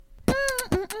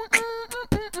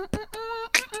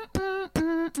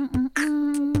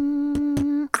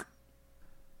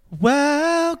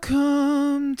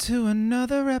to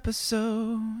another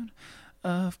episode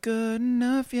of Good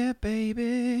Enough, yeah,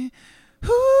 baby.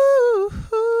 Ooh.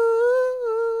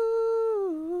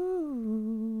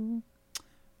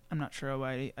 I'm not sure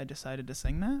why I decided to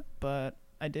sing that, but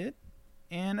I did,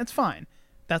 and it's fine.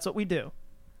 That's what we do.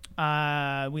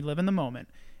 We live in the moment,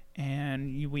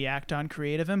 and we act on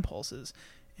creative impulses.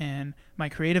 And my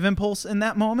creative impulse in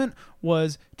that moment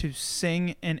was to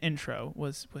sing an intro,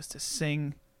 was to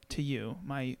sing to you,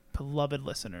 my beloved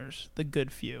listeners, the good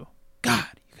few.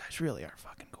 God, you guys really are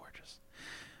fucking gorgeous.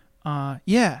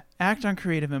 Yeah, act on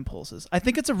creative impulses. I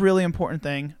think it's a really important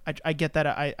thing. I get that.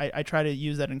 I try to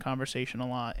use that in conversation a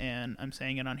lot, and I'm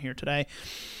saying it on here today.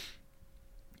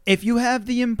 If you have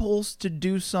the impulse to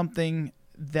do something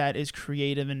that is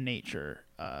creative in nature,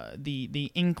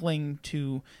 the inkling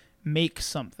to make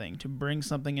something, to bring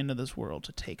something into this world,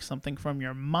 to take something from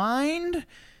your mind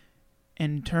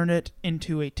and turn it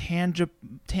into a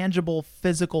tangible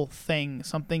physical thing,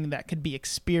 something that could be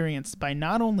experienced by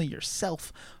not only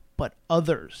yourself, but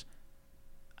others.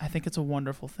 I think it's a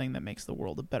wonderful thing that makes the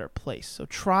world a better place. So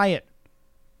try it.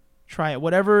 Try it.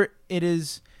 Whatever it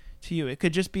is to you. It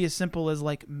could just be as simple as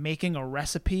like making a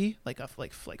recipe, like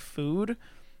food,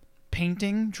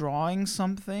 painting, drawing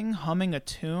something, humming a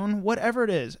tune, whatever it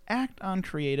is. Act on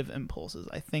creative impulses.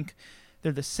 I think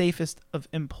they're the safest of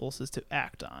impulses to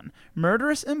act on.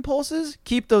 Murderous impulses,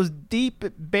 keep those deep,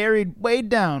 buried, way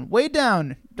down, way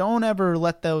down. Don't ever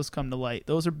let those come to light.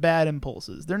 Those are bad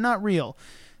impulses. They're not real.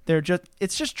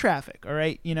 It's just traffic, all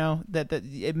right? You know, that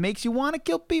it makes you want to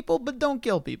kill people, but don't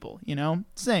kill people, you know?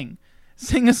 Sing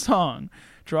a song,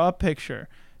 draw a picture,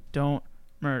 don't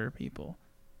murder people.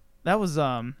 That was,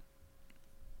 those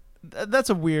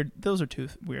are two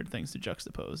weird things to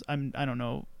juxtapose. I don't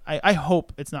know. I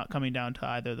hope it's not coming down to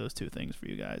either of those two things for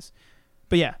you guys.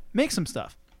 But yeah, make some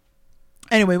stuff.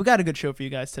 Anyway, we got a good show for you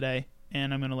guys today,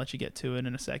 and I'm going to let you get to it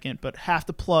in a second. But have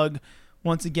to plug,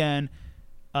 once again,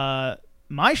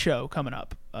 my show coming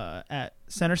up at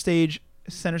Center Stage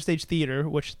Theater,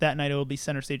 which that night it will be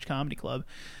Center Stage Comedy Club.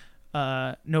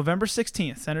 November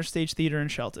 16th, Center Stage Theater in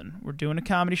Shelton. We're doing a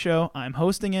comedy show. I'm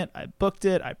hosting it. I booked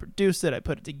it. I produced it. I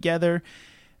put it together.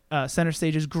 Center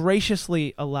Stage has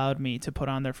graciously allowed me to put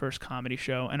on their first comedy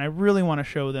show, and I really want to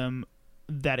show them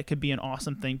that it could be an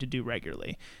awesome thing to do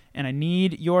regularly. And I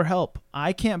need your help.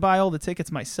 I can't buy all the tickets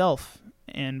myself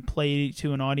and play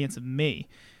to an audience of me.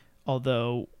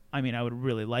 Although, I mean, I would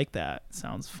really like that. It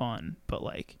sounds fun, but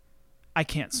like, I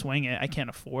can't swing it. I can't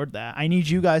afford that. I need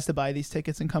you guys to buy these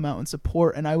tickets and come out and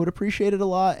support, and I would appreciate it a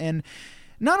lot. And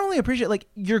not only appreciate, like,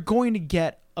 you're going to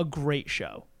get a great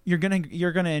show. You're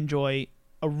gonna enjoy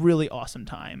a really awesome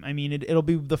time. I mean, it'll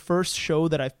be the first show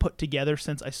that I've put together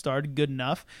since I started Good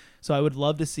Enough. So I would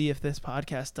love to see if this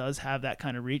podcast does have that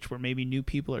kind of reach where maybe new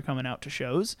people are coming out to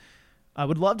shows. I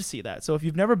would love to see that. So if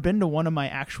you've never been to one of my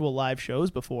actual live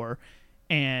shows before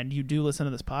and you do listen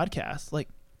to this podcast, like,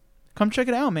 come check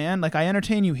it out, man. Like, I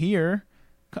entertain you here.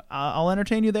 I'll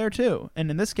entertain you there too.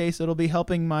 And in this case, it'll be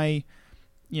helping my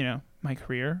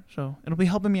career. So it'll be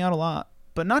helping me out a lot.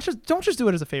 But don't just do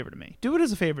it as a favor to me. Do it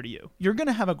as a favor to you. You're going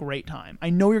to have a great time. I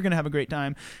know you're going to have a great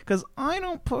time because I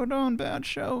don't put on bad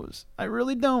shows. I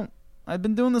really don't. I've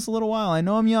been doing this a little while. I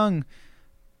know I'm young.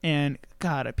 And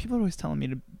God, people are always telling me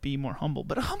to be more humble.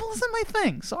 But humble isn't my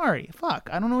thing. Sorry. Fuck.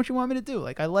 I don't know what you want me to do.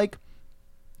 Like, I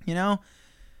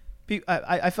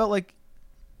felt like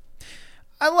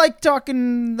I like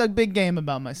talking the big game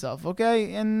about myself,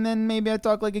 okay? And then maybe I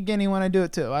talk like a guinea when I do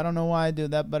it too. I don't know why I do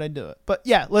that, but I do it. But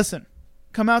yeah, listen,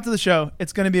 come out to the show.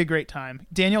 It's going to be a great time.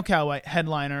 Daniel Cowhite,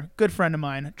 headliner, good friend of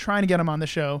mine. Trying to get him on the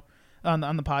show, on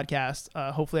the podcast.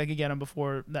 Hopefully I can get him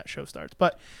before that show starts.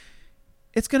 But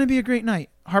it's going to be a great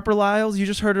night. Harper Lyles, you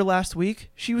just heard her last week.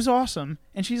 She was awesome,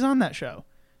 and she's on that show.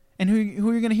 And who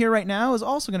you're going to hear right now is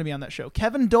also going to be on that show.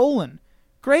 Kevin Dolan.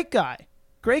 Great guy.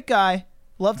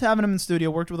 Loved having him in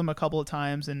studio. Worked with him a couple of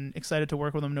times and excited to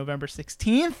work with him November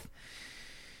 16th.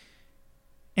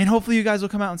 And hopefully you guys will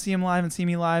come out and see him live and see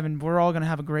me live, and we're all going to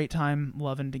have a great time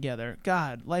loving together.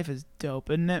 God, life is dope,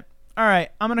 isn't it? All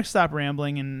right, I'm going to stop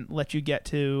rambling and let you get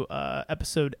to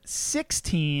episode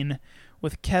 16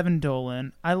 with Kevin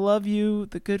Dolan. I love you,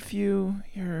 the good few.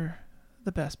 You're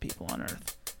the best people on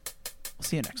earth. We'll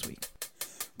see you next week.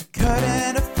 We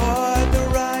couldn't afford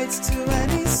the rights to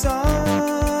any songs,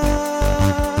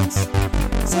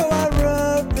 so I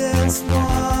wrote this one.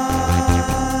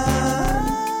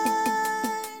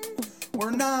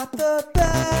 We're not the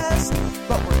best,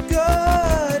 but we're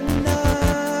good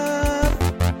enough.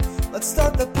 Let's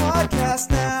start the podcast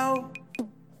now.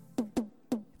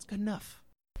 It's good enough.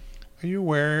 Are you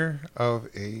aware of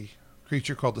a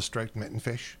creature called the striped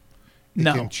mittenfish? It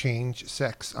No. can change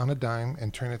sex on a dime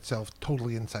and turn itself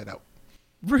totally inside out.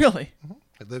 Really?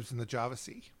 It lives in the Java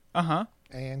Sea. Uh-huh.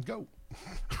 And go.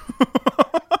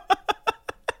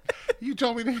 You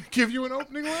told me to give you an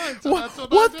opening line, so that's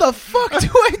what What I the did. fuck do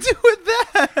I do with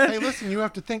that? Hey, listen, you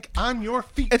have to think on your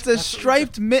feet. It's a That's what we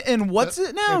striped mitten. What's said.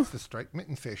 it now? It's the striped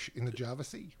mitten fish in the Java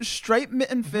Sea. Striped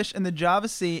mitten fish in the Java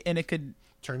Sea, and it could...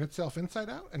 Turn itself inside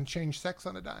out and change sex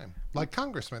on a dime. Like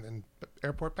congressmen in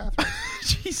airport bathrooms.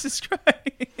 Jesus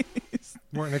Christ.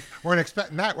 weren't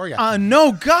expecting that, were you?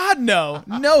 No, God, no.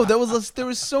 No, there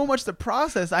was so much to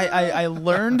process. I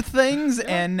learned things,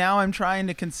 and now I'm trying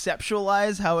to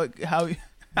conceptualize how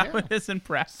it is in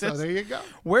practice. So there you go.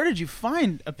 Where did you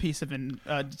find a piece of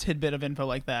tidbit of info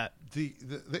like that? The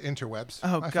interwebs.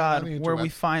 Oh I found God, on the where we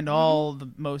interwebs. find all the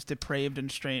most depraved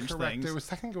and strange Correct.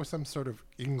 things. I think it was some sort of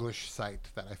English site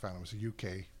that I found. It was a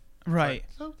UK. Right.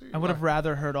 So there you I would are. have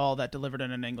rather heard all that delivered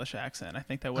in an English accent. I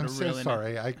think that would I'm have so really.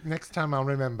 sorry. Next time I'll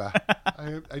remember.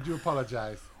 I do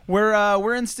apologize.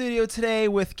 We're in studio today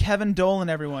with Kevin Dolan.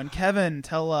 Everyone, Kevin,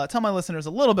 tell my listeners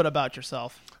a little bit about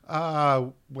yourself.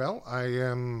 Well, I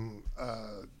am.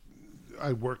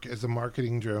 I work as a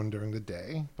marketing drone during the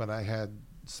day, but I had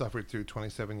suffered through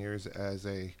 27 years as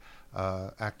a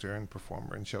actor and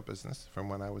performer in show business from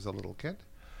when I was a little kid.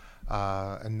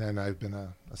 And then I've been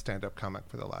a stand-up comic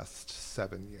for the last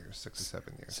 7 years, 6 or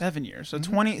 7 years. 7 years.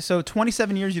 So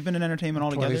 27 years you've been in entertainment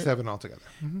altogether. 27 altogether.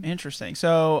 Interesting.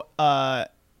 So,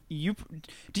 do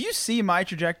you see my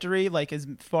trajectory like as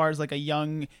far as like a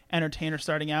young entertainer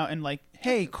starting out and like,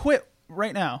 hey, quit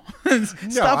right now,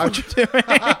 stop what you're doing.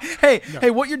 hey,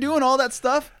 what you're doing, all that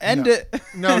stuff, end it.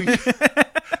 No,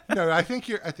 no. I think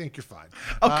you're fine.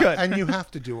 Oh, good. And you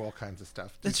have to do all kinds of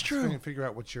stuff. That's Just true. Figure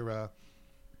out what your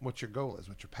goal is,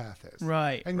 what your path is.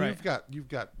 Right. And right. you've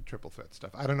got triple threat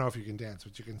stuff. I don't know if you can dance,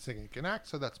 but you can sing, you can act,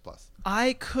 so that's plus.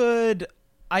 I could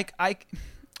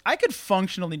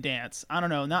functionally dance. I don't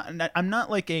know. I'm not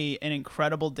like an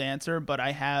incredible dancer, but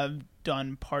I have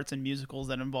done parts in musicals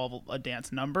that involve a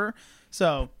dance number.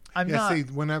 So I'm not. See,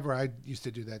 whenever I used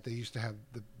to do that, they used to have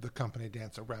the company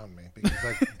dance around me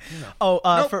because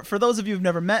Nope. For those of you who've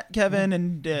never met Kevin,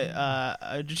 and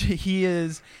he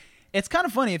is. It's kind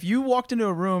of funny if you walked into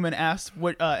a room and asked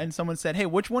and someone said, "Hey,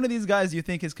 which one of these guys do you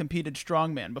think has competed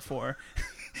strongman before?"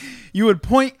 You would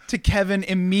point to Kevin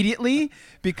immediately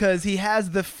because he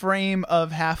has the frame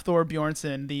of Hafthor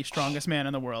Bjornsson, the strongest man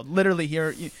in the world. Literally,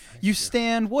 here you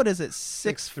stand. What is it?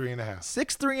 6'3.5".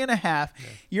 6'3.5". Yeah.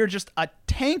 You're just a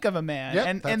tank of a man. Yep,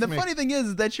 and the that's me. funny thing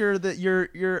is that you're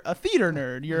a theater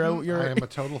nerd. I am a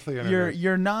total theater nerd.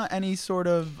 You're not any sort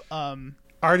of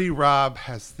Artie Robb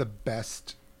has the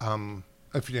best.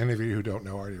 If any of you who don't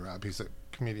know Artie Robb, he's a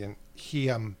comedian. He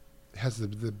has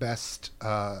the best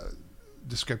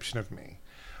description of me.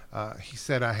 He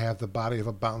said I have the body of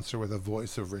a bouncer with a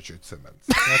voice of Richard Simmons.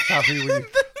 That's how he would.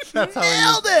 That's how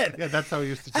Nailed it! Yeah, that's how he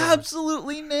used to tell me.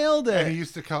 absolutely nailed it. And he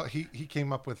used to call. He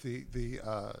came up with the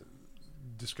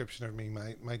description of me.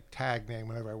 My tag name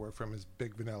whenever I work for him is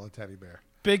Big Vanilla Teddy Bear.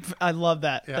 I love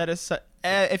that. Yeah. That is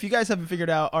if you guys haven't figured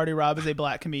out, Artie Robb is a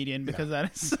black comedian because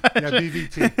that is Yeah,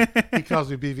 BVT. He calls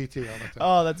me BVT all the time.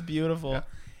 Oh, that's beautiful. Yeah.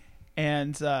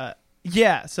 And so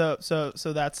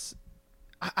that's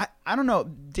I don't know,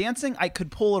 dancing I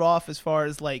could pull it off as far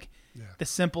as like the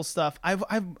simple stuff.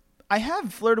 I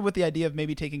have flirted with the idea of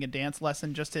maybe taking a dance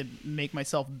lesson just to make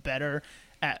myself better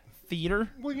at theater.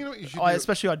 Well, you know what you should do?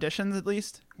 Especially auditions at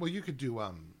least. Well, you could do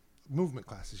movement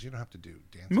classes. You don't have to do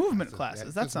dance Movement classes.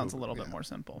 classes. Yeah, That just sounds a movement, little bit more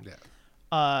simple.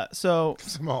 Yeah. So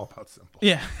 'Cause I'm all about simple.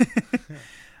 yeah.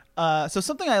 So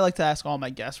something I like to ask all my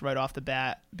guests right off the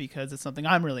bat, because it's something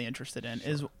I'm really interested in,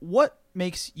 is what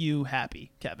makes you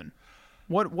happy, Kevin?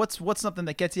 What's something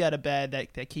that gets you out of bed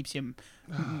that keeps you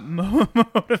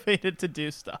motivated to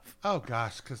do stuff? Oh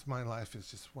gosh, because my life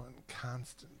is just one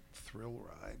constant thrill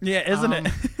ride. Yeah, isn't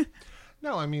it?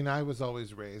 No, I mean I was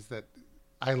always raised that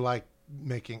I like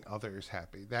making others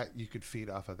happy. That you could feed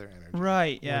off of their energy.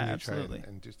 Right, when yeah, you try absolutely.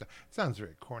 and do stuff. It sounds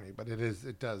very corny, but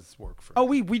it does work for Oh,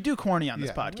 me. we do corny on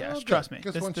this Yeah. podcast. Well, good, Trust me.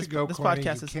 Because This once you go this corny,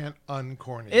 podcast you is. can't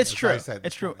uncorny. It's as true. I said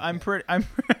It's true. before. I'm Yeah. pretty.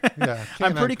 Yeah,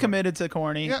 I'm pretty uncorny. committed to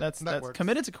corny. Yeah, that's that works.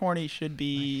 committed to corny should My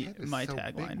be head is my so big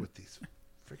tagline. with these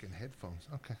freaking headphones.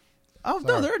 Okay. Oh no,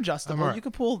 Sorry. they're I'm adjustable. all right. You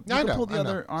could pull. You I could know, pull the I know.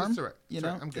 other That's arm. all right. You That's all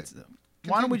know. right. I'm good.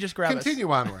 Why don't we just grab us?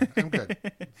 Continue onward. I'm good.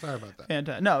 Sorry about that.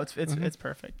 Fantastic. No, it's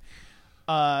perfect.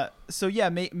 So yeah,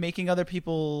 making other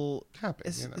people Happy.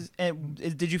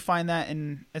 did you find that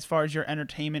in as far as your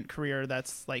entertainment career?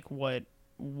 That's like what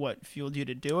fueled you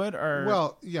to do it, or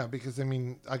Well, yeah, because I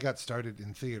mean, I got started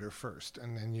in theater first,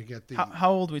 and then you get the.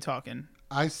 how old we talking?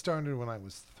 I started when I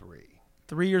was 3.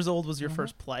 3 years old was your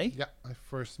first play? Yeah, my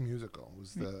first musical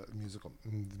was the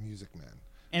Music Man.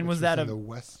 And which was that in a the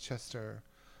Westchester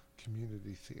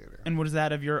Community Theater? and was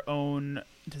that of your own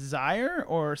desire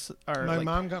or My like,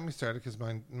 mom got me started because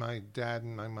my dad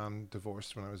and my mom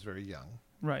divorced when I was very young.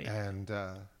 right? And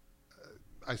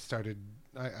I started,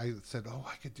 I said, oh,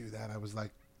 I could do that. I was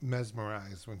like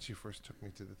mesmerized when she first took me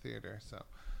to the theater. So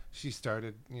she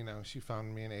started, she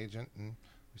found me an agent and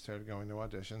we started going to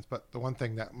auditions. But the one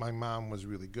thing that my mom was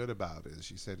really good about is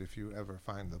she said, if you ever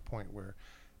find the point where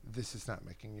this is not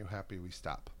making you happy, we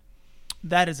stop.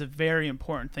 That is a very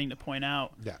important thing to point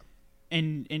out. Yeah.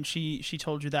 And she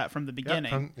told you that from the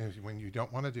beginning. When you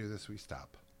don't want to do this, we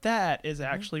stop. That is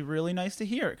actually really nice to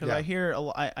hear because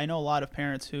I know a lot of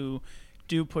parents who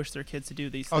do push their kids to do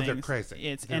these things. Oh, they're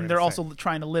crazy. They're also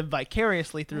trying to live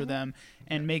vicariously through them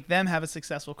and make them have a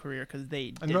successful career because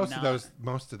they and did most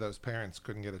not. of those parents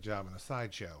couldn't get a job in a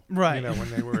sideshow, right? When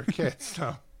they were kids.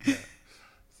 So, yeah.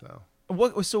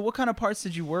 What kind of parts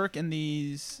did you work in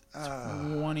these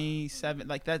 27?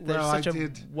 Like that, there's such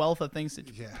a wealth of things to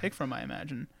pick from, I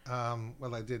imagine.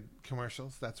 Well, I did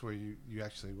commercials. That's where you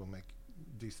actually will make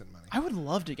decent money. I would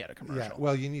love to get a commercial. Yeah,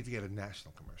 well, you need to get a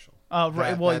national commercial. Oh,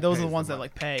 right. Well, those are the ones the that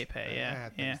like pay. Yeah,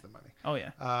 that pays the money. Oh,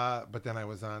 yeah. But then I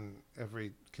was on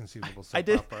every conceivable soap I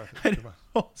did. opera.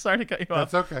 Oh, sorry to cut you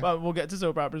off. That's okay. Well, we'll get to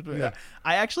soap operas, but Yeah.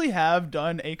 I actually have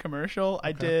done a commercial.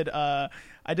 Okay.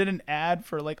 I did an ad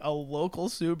for like a local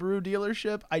Subaru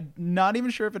dealership. I'm not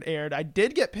even sure if it aired. I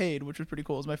did get paid, which was pretty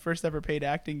cool. It was my first ever paid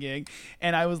acting gig,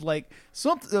 and I was like,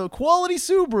 quality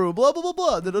Subaru, blah blah blah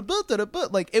blah, da-da-da-da-da-da.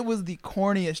 Like it was the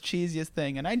corniest, cheesiest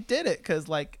thing, and I did it because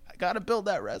like. Got to build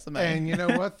that resume. And you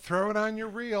know what? Throw it on your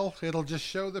reel. It'll just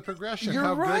show the progression. You're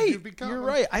how right. Good you become. You're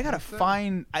right. I gotta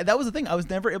find. That was the thing. I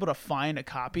was never able to find a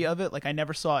copy of it. Like I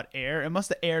never saw it air. It must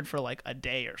have aired for like a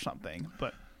day or something.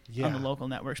 But on the local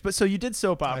networks. But so you did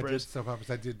soap operas. I did soap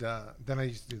operas. I did. Then I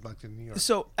used to do like the New York.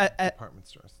 So department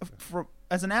stores.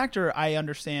 As an actor, I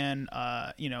understand,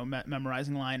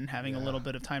 memorizing line and having a little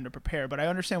bit of time to prepare. But I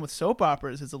understand with soap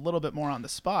operas, it's a little bit more on the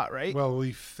spot, right? Well,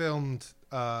 we filmed.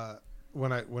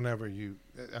 Whenever you,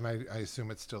 and I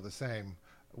assume it's still the same,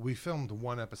 we filmed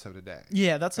one episode a day.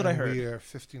 Yeah, that's what I heard.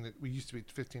 We used to be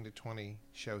 15 to 20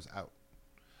 shows out.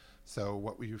 So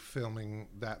what we were filming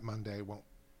that Monday won't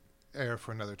air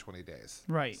for another 20 days.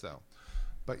 Right. So,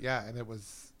 but yeah, and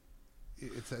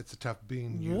it's a tough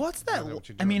being. What's that?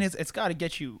 I mean, it's got to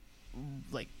get you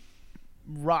like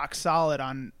rock solid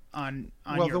on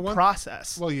your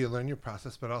process. Well, you learn your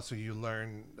process, but also you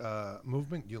learn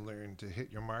movement. You learn to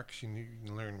hit your marks. You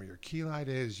learn where your key light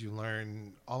is. You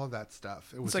learn all of that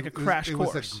stuff. It's like a crash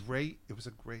course. It was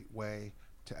a great way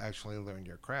to actually learn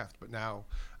your craft. But now,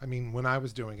 I mean, when I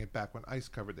was doing it back when ice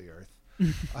covered the earth,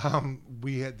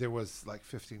 there was like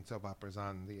 15 soap operas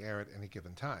on the air at any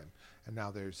given time, and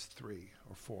now there's 3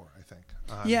 or 4, I think.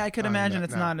 I could imagine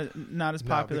it's not as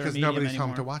popular because medium nobody's anymore.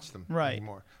 home to watch them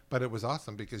anymore. But it was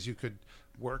awesome because you could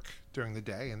work during the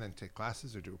day and then take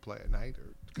classes or do a play at night,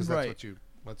 or because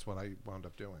that's what I wound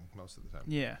up doing most of the time.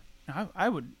 Yeah, I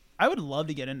would love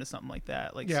to get into something like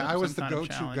that. Like I was the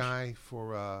go-to guy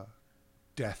for.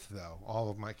 Death, though. All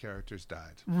of my characters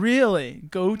died. Really?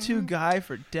 Go-to guy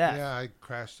for death? Yeah, I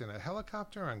crashed in a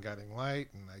helicopter on Guiding Light,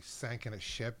 and I sank in a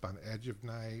ship on Edge of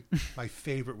Night. My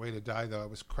favorite way to die, though, I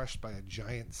was crushed by a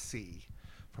giant sea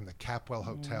from the Capwell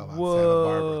Hotel on Santa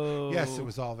Barbara. Yes, it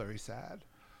was all very sad.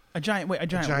 A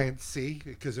giant sea,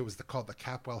 because it was called the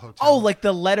Capwell Hotel. Oh, like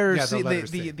the letter yeah, C,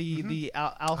 the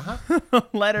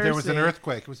letter. There was an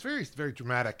earthquake. It was very, very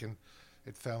dramatic, and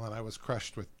it fell, and I was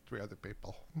crushed with 3 other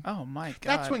people. Oh my god!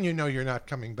 That's when you know you're not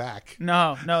coming back.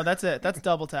 No, that's it. That's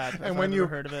double tap. And when you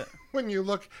heard of it, when you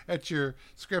look at your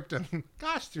script and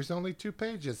gosh, there's only 2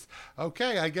 pages.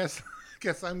 Okay, I guess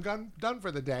I'm done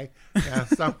for the day. Yeah,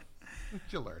 so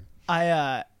you learn.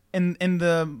 I in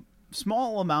the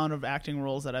small amount of acting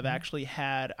roles that I've actually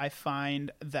had, I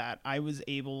find that I was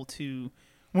able to.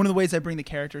 One of the ways I bring the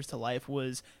characters to life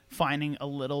was finding a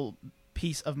little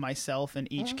piece of myself in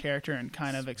each character and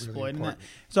kind of exploiting really that.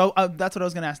 So that's what I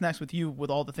was going to ask next with you,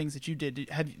 with all the things that you did.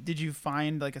 Did you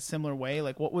find like a similar way?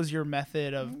 Like what was your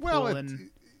method of pulling?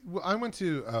 Well, I went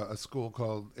to a school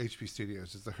called HP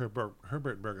Studios. It's the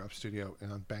Herbert Berghoff Studio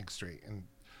on Bank Street. And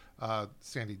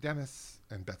Sandy Dennis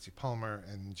and Betsy Palmer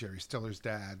and Jerry Stiller's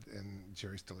dad and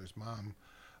Jerry Stiller's mom,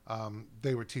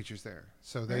 they were teachers there.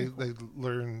 So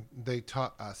they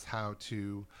taught us how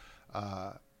to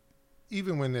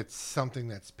even when it's something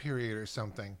that's period or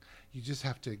something, you just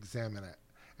have to examine it.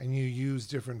 And you use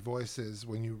different voices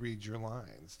when you read your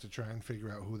lines to try and figure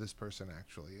out who this person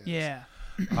actually is. Yeah.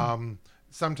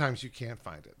 sometimes you can't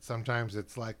find it. Sometimes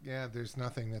it's like, yeah, there's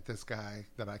nothing that this guy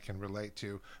that I can relate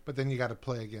to. But then you got to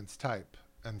play against type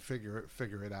and figure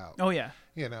it out. Oh yeah.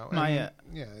 You know, My, and,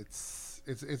 yeah, it's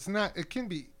not. It can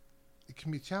be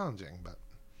challenging, but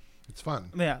it's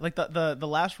fun. Yeah, like the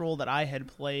last role that I had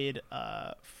played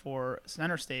for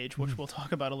Center Stage, which we'll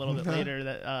talk about a little bit later,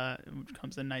 that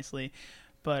comes in nicely.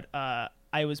 But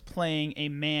I was playing a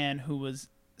man who was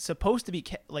supposed to be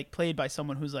like played by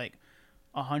someone who's like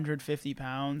 150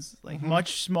 pounds, like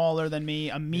much smaller than me,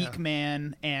 a meek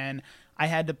man, and I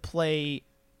had to play.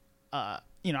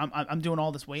 You know, I'm doing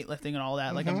all this weightlifting and all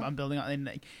that. Like I'm building on, and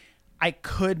like I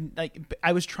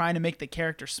was trying to make the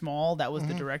character small. That was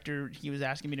the director. He was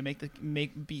asking me to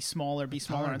be smaller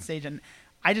on stage, and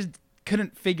I just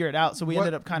couldn't figure it out. So we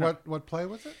ended up kind of. What play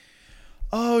was it?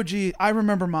 Oh gee, I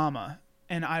remember Mama,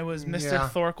 and I was Mr.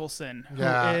 Thorkelson, who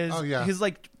is he's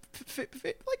like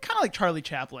kind of like Charlie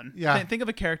Chaplin. Yeah, think of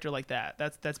a character like that.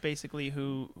 That's basically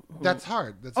who. That's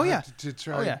hard. That's hard to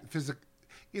try. Oh yeah.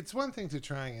 It's one thing to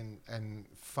try and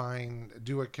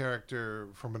do a character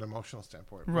from an emotional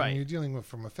standpoint. Right. When you're dealing with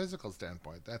from a physical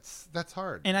standpoint, that's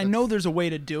hard. And I know there's a way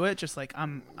to do it. Just like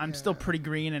I'm still pretty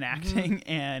green in acting,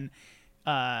 and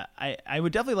I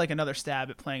would definitely like another stab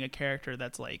at playing a character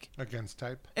that's like against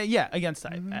type. Against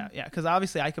type. Yeah, because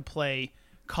obviously I could play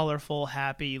colorful,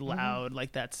 happy, loud.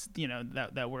 Like that's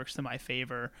that works to my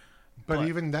favor. But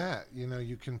even that,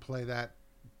 you can play that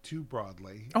too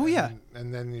broadly. Oh yeah,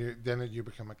 and then you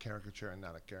become a caricature and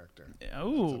not a character.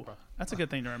 Oh, that's a good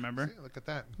thing to remember. See, look at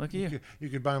that. Look at you. You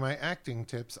could buy my acting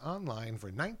tips online for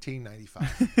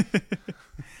 $19.95.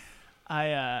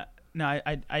 I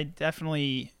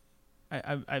definitely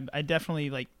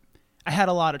like. I had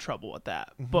a lot of trouble with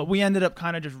that, but we ended up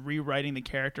kind of just rewriting the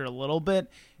character a little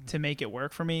bit to make it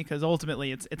work for me. Because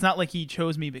ultimately, it's not like he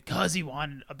chose me because he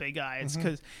wanted a big guy. It's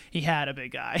because he had a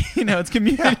big guy. It's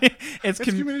community. It's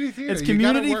community theater. It's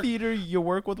community theater. You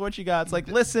work with what you got. It's like,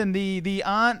 listen, the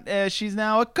aunt, she's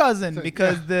now a cousin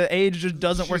because the age just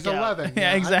doesn't work out. 11.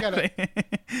 Yeah, exactly.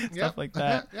 Stuff Yep. like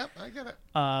that. Yep, I get it.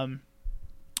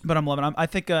 But I'm loving it. I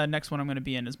think next one I'm going to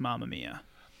be in is Mamma Mia.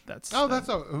 Who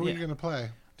are you going to play?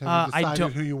 Have you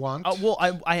decided who you want? Well,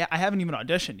 I haven't even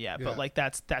auditioned yet, but like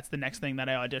that's the next thing that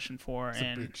I auditioned for. It's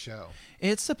a big show.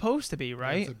 It's supposed to be,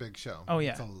 right? It's a big show. Oh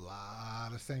yeah, it's a lot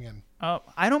of singing. Oh,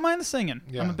 I don't mind the singing.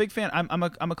 Yeah. I'm a big fan. I'm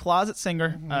a closet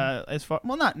singer.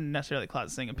 Not necessarily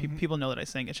closet singer. People know that I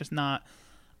sing. It's just not.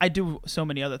 I do so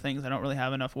many other things. I don't really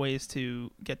have enough ways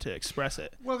to get to express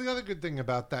it. Well, the other good thing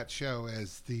about that show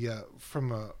is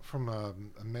from a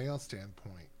male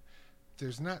standpoint,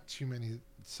 there's not too many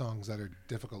songs that are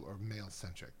difficult or male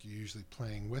centric. You're usually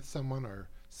playing with someone or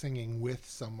singing with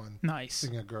someone. Nice.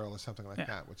 Singing a girl or something like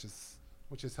that, which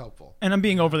is helpful. And I'm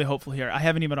being overly hopeful here. I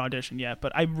haven't even auditioned yet,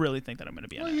 but I really think that I'm going to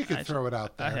be in it. Well, you can throw it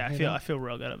out there. I feel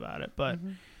real good about it. But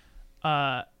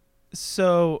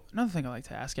so another thing I like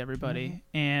to ask everybody,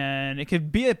 and it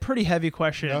could be a pretty heavy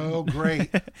question. Oh,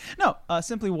 great. No,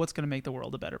 simply what's going to make the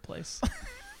world a better place?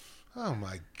 Oh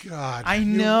my God! I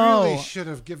know. You really should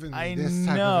have given me this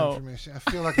type of information. I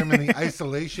feel like I'm in the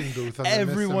isolation booth. On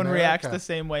Everyone Miss reacts America. the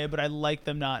same way, but I like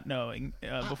them not knowing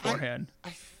beforehand.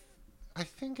 I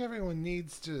think everyone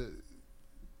needs to.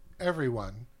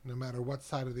 Everyone, no matter what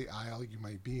side of the aisle you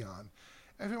might be on,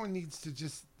 everyone needs to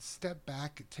just step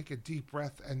back, take a deep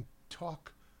breath, and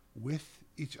talk with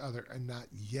each other and not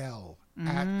yell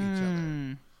at each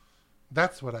other.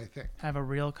 That's what I think. Have a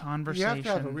real conversation. You have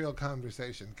to have a real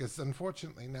conversation because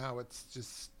unfortunately now it's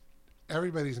just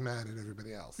everybody's mad at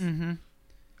everybody else. Mm-hmm.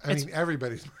 I mean,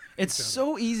 everybody's mad at It's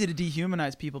so easy to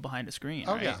dehumanize people behind a screen.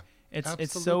 Oh, right? yeah.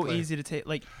 It's so easy to take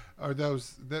like. Or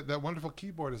that wonderful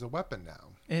keyboard is a weapon now.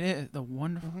 It is the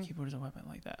wonderful keyboard is a weapon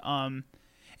like that.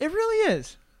 It really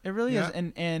is. It really is.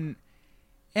 And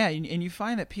you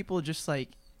find that people just like.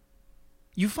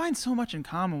 You find so much in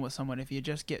common with someone if you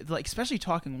just get like, especially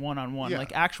talking one-on-one,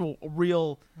 like actual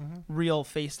real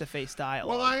face-to-face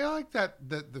dialogue. Well, I like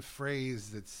the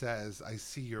phrase that says, "I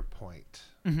see your point,"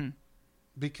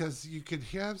 because you could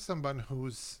have someone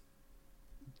who's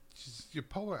just your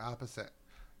polar opposite,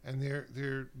 and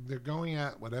they're going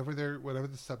at whatever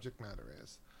the subject matter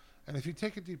is, and if you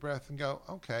take a deep breath and go,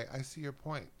 "Okay, I see your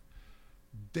point,"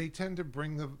 they tend to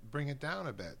bring it down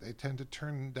a bit. They tend to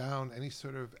turn down any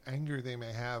sort of anger they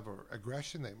may have or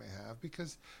aggression they may have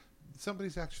because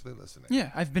somebody's actually listening.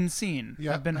 Yeah, I've been seen.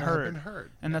 Yeah, I've been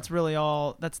heard. And that's really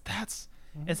all. That's.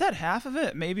 Is that half of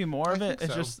it? Maybe more of it.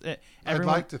 It's just I'd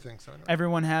like to think so. Anyway.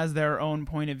 Everyone has their own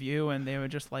point of view, and they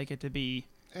would just like it to be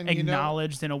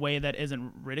acknowledged in a way that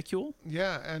isn't ridicule.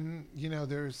 Yeah, and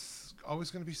there's always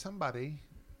going to be somebody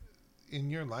in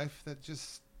your life that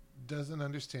just doesn't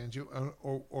understand you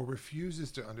or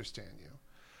refuses to understand you.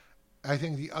 I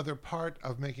think the other part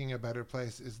of making a better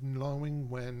place is knowing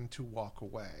when to walk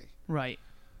away. Right.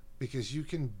 Because you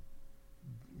can,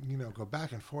 go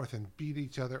back and forth and beat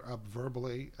each other up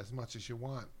verbally as much as you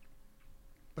want.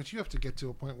 But you have to get to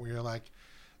a point where you're like,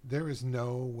 there is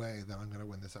no way that I'm going to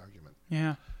win this argument.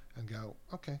 Yeah. And go,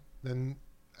 okay, then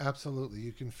absolutely,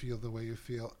 you can feel the way you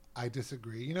feel. I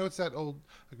disagree. It's that old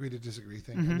agree to disagree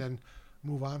thing. Mm-hmm. And then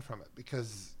move on from it,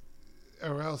 because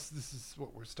or else this is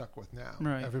what we're stuck with now.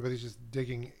 Right. Everybody's just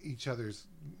digging each other's,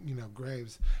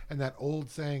 graves. And that old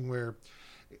saying where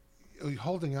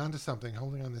holding on to something,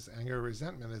 holding on this anger or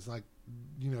resentment is like,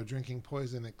 drinking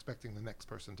poison, expecting the next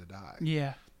person to die.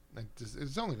 Yeah.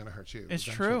 It's only going to hurt you. It's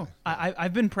eventually. true. Yeah.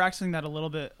 I've been practicing that a little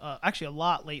bit, actually a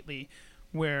lot lately,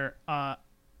 where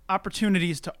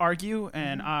opportunities to argue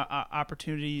and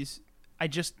opportunities, I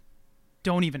just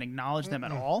don't even acknowledge them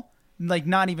at all. Like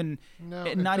not even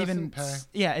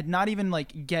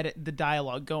like get the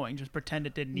dialogue going. Just pretend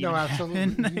it didn't even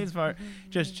happen. As far,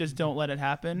 just don't let it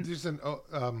happen.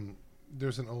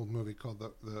 There's an old movie called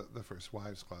the First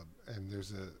Wives Club, and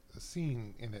there's a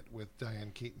scene in it with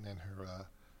Diane Keaton and her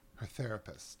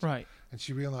therapist. Right. And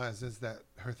she realizes that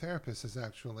her therapist is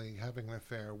actually having an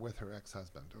affair with her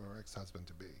ex-husband or ex-husband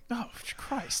to be. Oh,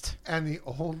 Christ. And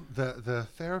the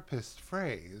therapist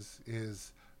phrase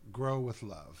is grow with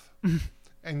love.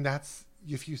 And that's,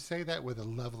 if you say that with a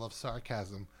level of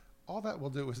sarcasm, all that will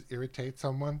do is irritate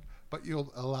someone, but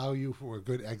you'll allow you for a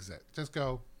good exit. Just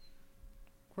go,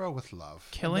 grow with love.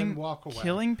 And then walk away.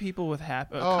 Killing people with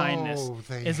kindness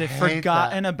is a hate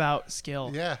forgotten that. about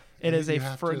skill. Yeah. It is a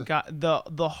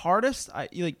the hardest.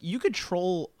 You could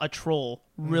troll a troll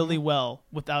really well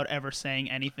without ever saying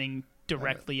anything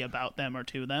directly about them or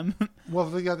to them. Well,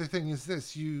 the other thing is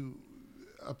this: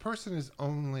 a person is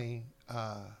only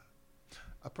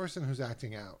a person who's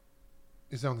acting out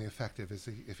is only effective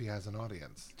if he has an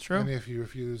audience. True. And if you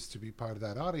refuse to be part of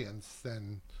that audience,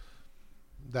 then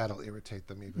that'll irritate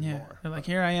them even more. They're like,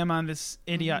 here I am on this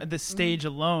this stage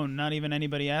alone, not even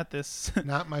anybody at this.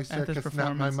 Not my circus,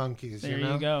 not my monkeys. There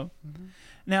you go. Mm-hmm.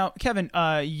 Now, Kevin,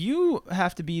 you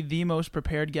have to be the most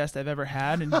prepared guest I've ever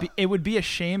had, and it would be a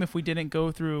shame if we didn't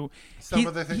go through some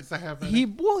of the things I have. He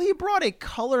brought a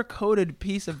color-coded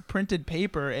piece of printed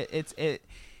paper. It's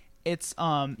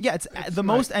the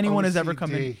most anyone has ever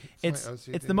come in. It's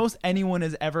the most anyone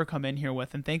has ever come in here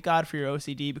with, and thank God for your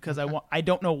OCD, because I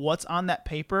don't know what's on that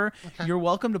paper. Okay. You're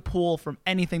welcome to pull from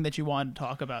anything that you want to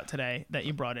talk about today that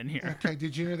you brought in here. Okay,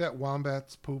 did you know that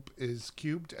wombat's poop is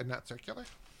cubed and not circular?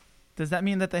 Does that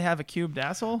mean that they have a cubed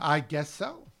asshole? I guess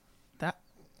so.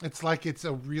 It's like it's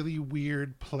a really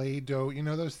weird Play-Doh. You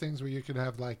know those things where you could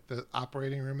have like the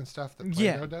operating room and stuff that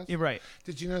Play-Doh does? You're right.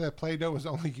 Did you know that Play-Doh was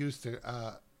only used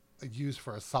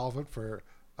for a solvent for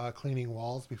cleaning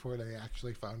walls before they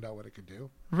actually found out what it could do?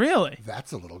 Really?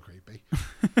 That's a little creepy.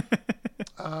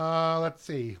 Let's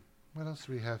see. What else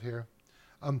do we have here?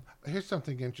 Here's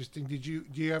something interesting. Do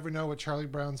you ever know what Charlie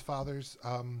Brown's father's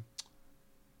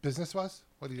business was?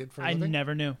 What he did for a living? I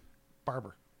never knew.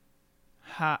 Barber.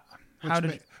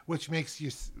 Which makes you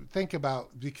think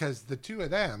about, because the two of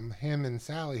them, him and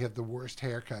Sally, have the worst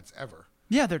haircuts ever.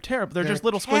 Yeah, they're terrible. They're just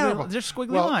little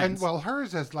squiggly lines. Well,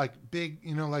 hers has like big,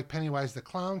 like Pennywise the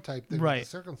Clown type thing with the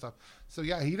circle and stuff. So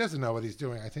yeah, he doesn't know what he's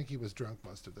doing. I think he was drunk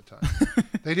most of the time.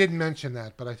 They didn't mention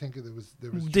that, but I think there was.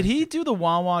 Did he do the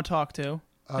wah wah talk too?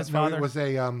 His father? It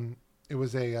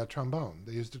was a trombone.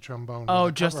 They used a trombone.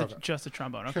 Oh, just a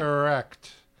trombone. Okay.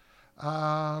 Correct.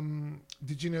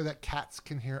 Did you know that cats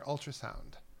can hear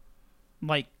ultrasound?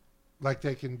 Like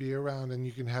they can be around and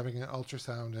you can having an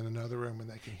ultrasound in another room and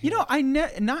they can hear.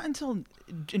 Not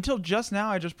until just now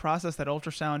I just processed that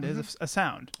ultrasound is a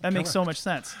sound. That makes so much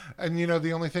sense. And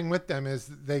the only thing with them is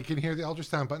they can hear the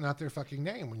ultrasound but not their fucking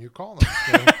name when you call them.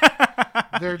 So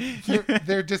they're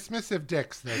dismissive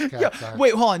dicks, those cats are.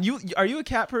 Wait, hold on. Are you a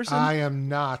cat person? I am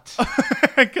not.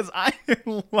 Because I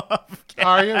love cats.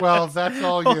 Are you? Well, that's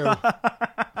all you.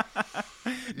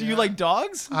 Do you like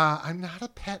dogs? I'm not a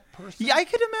pet person. Yeah, I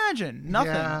could imagine.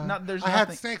 Nothing. Yeah. There's I nothing.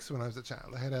 had snakes when I was a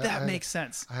child. That makes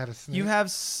sense. I had a snake. You have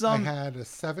some. I had a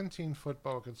 17-foot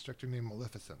boa constrictor named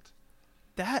Maleficent.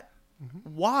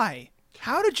 Why?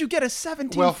 How did you get a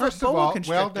 17-foot boa constrictor?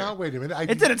 Well, now wait a minute.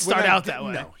 It didn't start out that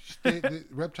way. No, the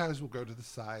reptiles will go to the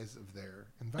size of their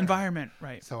environment.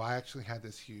 Right. So I actually had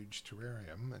this huge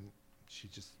terrarium, and she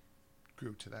just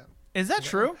grew to that. Is that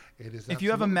true? It is. If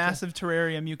you have a massive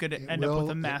terrarium, you could end up with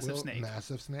a massive snake.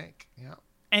 Massive snake. Yeah.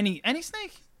 Any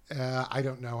snake? I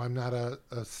don't know. I'm not a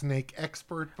snake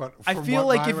expert, but I from feel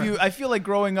what like my I feel like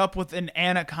growing up with an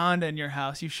anaconda in your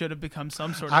house, you should have become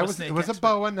some sort of a snake It was expert. a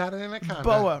boa, not an anaconda.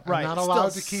 Boa, I'm right? not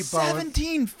allowed to Still, keep boas.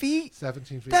 17 feet.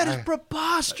 17 feet. That is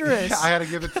preposterous. I had to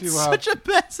give it to. That's such a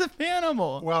massive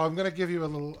animal. Well, I'm going to give you a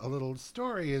little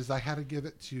story. Is I had to give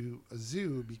it to a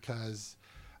zoo because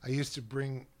I used to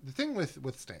bring the thing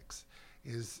with snakes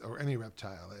is, or any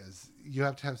reptile is, you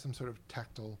have to have some sort of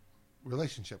tactile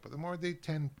relationship with them, or they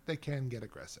can get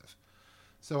aggressive.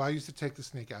 So I used to take the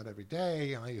snake out every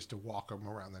day, and I used to walk them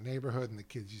around the neighborhood, and the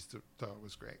kids used to thought it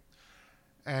was great.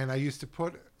 And I used to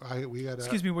put we had a,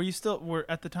 Excuse me, were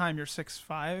at the time you're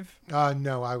 6'5"?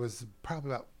 No, I was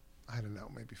probably about, I don't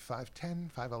know, maybe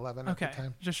 5'10", 5'11" at the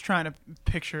time. Just trying to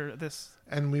picture this.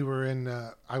 And we were in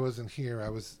I wasn't here. I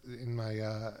was in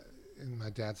my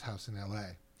dad's house in LA,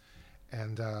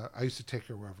 and I used to take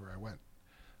her wherever I went.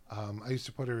 I used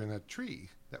to put her in a tree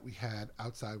that we had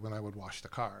outside when I would wash the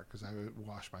car, because I would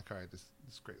wash my car. I had this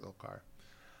great little car.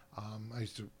 I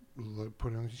used to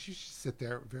put her in. She should sit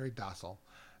there, very docile.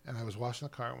 And I was washing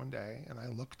the car one day, and I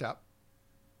looked up,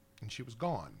 and she was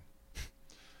gone.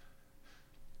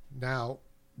 Now,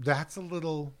 that's a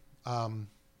little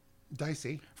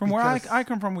dicey. From where because- I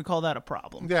come from, we call that a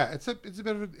problem. Yeah, it's a bit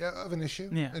of an issue.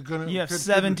 Yeah. It You have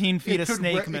 17 feet of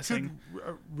snake missing. It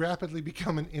could rapidly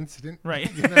become an incident.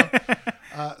 Right. You know?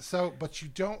 But you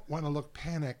don't want to look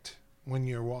panicked when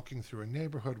you're walking through a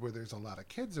neighborhood where there's a lot of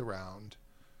kids around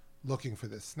looking for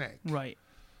this snake. Right.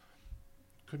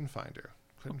 Couldn't find her.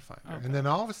 Okay. And then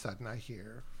all of a sudden I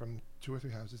hear from 2 or 3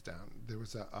 houses down, there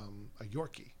was a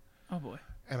Yorkie. Oh boy.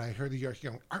 And I heard the Yorkie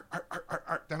going, "Arr, arr, arr, arr,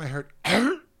 arr." Then I heard,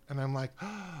 "Arr," and I'm like,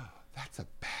 oh, that's a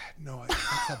bad noise.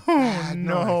 That's a bad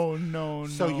noise. No.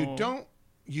 So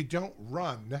you don't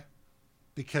run,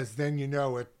 because then you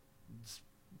know it's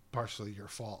partially your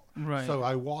fault. Right. So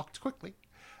I walked quickly,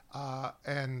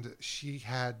 and she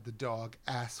had the dog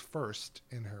ass first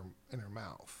in her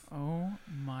mouth. Oh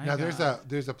my Now God.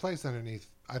 there's a place underneath.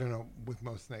 I don't know, with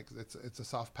most snakes, it's a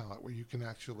soft palate where you can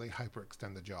actually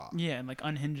hyperextend the jaw Yeah, and like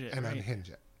unhinge it. and right? unhinge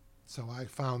it. So I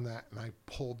found that, and I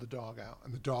pulled the dog out,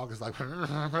 and the dog is like,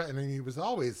 and then he was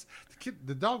always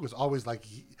the dog was always like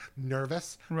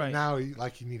nervous. Right. But now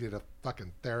he needed a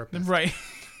fucking therapist. Right.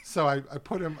 So I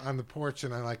put him on the porch,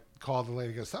 and I like called the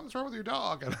lady, goes, "Something's wrong with your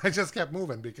dog," and I just kept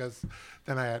moving, because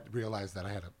then I had realized that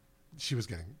she was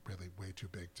getting really way too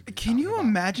big to be. Can you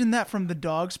imagine that from the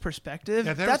dog's perspective?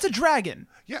 Yeah, that's a dragon.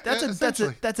 Yeah,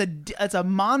 that's a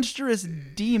monstrous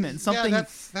demon. Something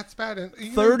that's bad. And,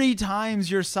 30 times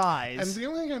your size. And the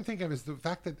only thing I'm thinking of is the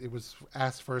fact that it was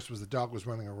ass first was the dog was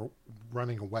running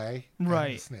away. Right.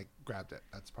 And the snake grabbed it.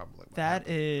 That's probably what That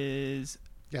happened. is.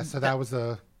 Yeah. So that was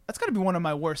a. That's got to be one of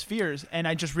my worst fears, and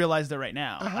I just realized it right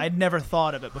now. I'd never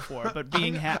thought of it before, but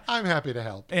being I'm happy to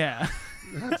help. yeah.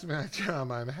 That's my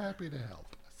job. I'm happy to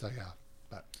help. So yeah,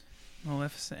 but. Well,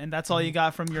 and that's all you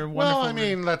got from your wonderful. Well, I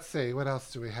mean, let's see. What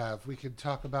else do we have? We could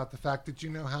talk about the fact that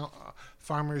how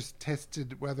farmers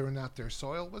tested whether or not their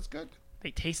soil was good.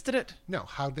 They tasted it. No,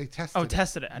 how they tested. Oh, it.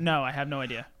 tested it. No, I have no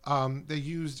idea. They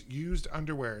used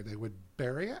underwear. They would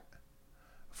bury it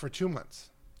for 2 months.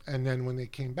 And then when they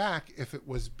came back, if it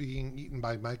was being eaten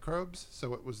by microbes,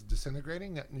 so it was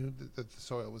disintegrating, that knew that the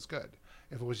soil was good.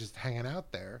 If it was just hanging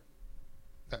out there,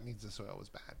 that means the soil was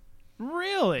bad.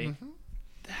 Really? Mm-hmm.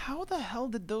 How the hell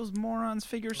did those morons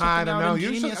figure something I don't out know.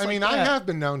 ingenious Usually, I mean, like I that? have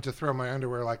been known to throw my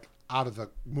underwear like out of the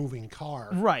moving car.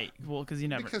 Right. Well, because you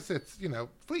never. Because it's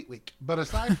Fleet Week. But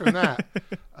aside from that,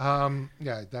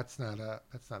 yeah, that's not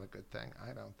a good thing.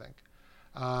 I don't think.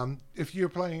 If you're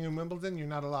playing in Wimbledon, you're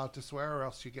not allowed to swear, or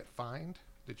else you get fined.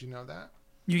 Did you know that?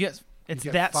 You get. It's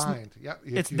You that. get fined. Yep.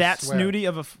 if It's you that swear. snooty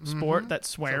of a sport that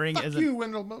So swearing fuck isn't. you,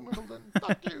 Wimbledon.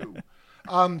 Fuck you.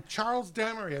 Charles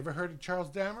Damery. Ever heard of Charles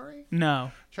Damery?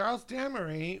 No. Charles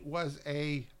Damery was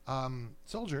a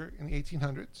soldier in the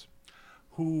 1800s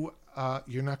who,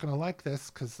 you're not going to like this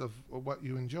because of what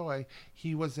you enjoy.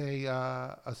 He was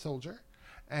a soldier,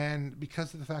 and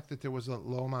because of the fact that there was a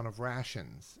low amount of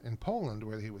rations in Poland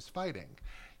where he was fighting,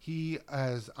 he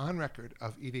is on record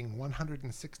of eating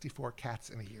 164 cats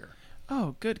in a year.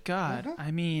 Oh, good God. Mm-hmm.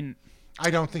 I mean.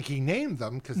 I don't think he named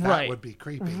them because that Right. would be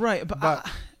creepy. Right, but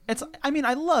I mean,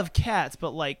 I love cats, but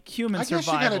like human I guess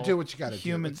survival. you got to do what you got to do.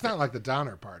 human- It's not like the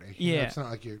Donner Party. Yeah. It's not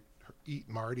like you eat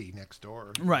Marty next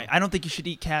door. Right. I don't think you should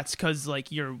eat cats because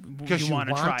like you Because want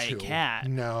to try a cat.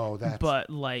 No, that's But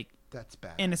like That's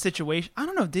bad. in a situation. I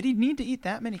don't know. Did he need to eat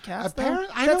that many cats? Apparently,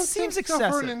 though? I That don't seems think so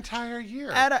excessive. for an entire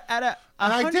year. At a and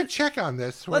I 100 did check on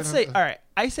this. Let's say, all right.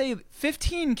 I say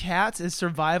 15 cats is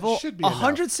survival. Should be enough.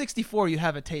 164, you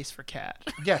have a taste for cat.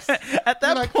 Yes. At that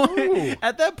You're like, point, "Ooh."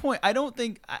 at that point, I don't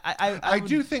think I would-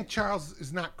 do think Charles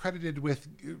is not credited with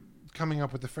coming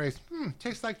up with the phrase,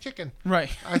 tastes like chicken. Right.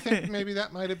 I think maybe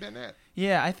that might have been it.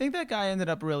 Yeah, I think that guy ended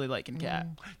up really liking cat.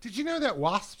 Did you know that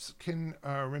wasps can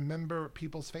remember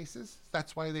people's faces?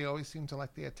 That's why they always seem to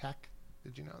like the attack.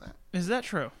 Did you know that? Is that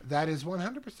true? That is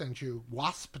 100% true.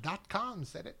 Wasp.com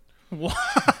said it.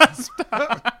 Wasp.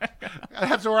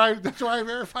 That's where I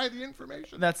verify the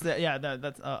information. That's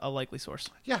a likely source.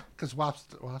 Yeah, because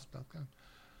wasp.com.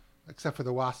 Except for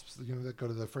the wasps, that go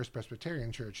to the First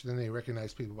Presbyterian Church, then they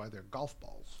recognize people by their golf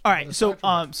balls. All right, That's so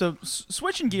not true.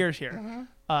 switching gears here,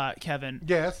 Kevin.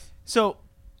 Yes. So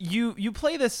you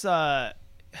play this. How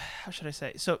should I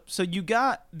say? So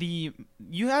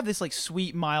you have this like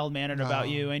sweet, mild mannered about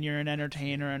you, and you're an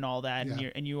entertainer and all that, Yeah.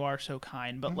 and you are so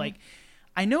kind. But like,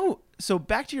 I know. So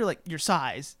back to your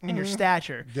size and your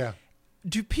stature. Yeah.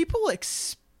 Do people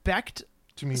expect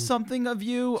To me- something of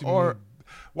you, to or me-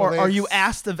 well, or are you it's-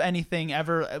 asked of anything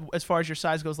ever as far as your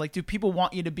size goes? Like, do people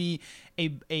want you to be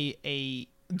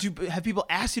have people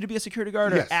asked you to be a security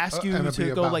guard, or Yes, ask you and to be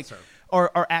to a go like, bouncer.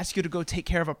 or ask you to go take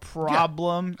care of a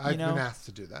problem? I've you know, been asked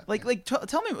to do that. like yeah. like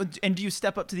tell me, and do you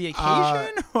step up to the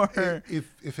occasion, or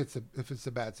if it's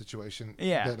a bad situation,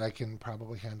 Yeah. that I can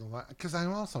probably handle that, because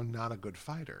I'm also not a good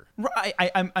fighter. Right,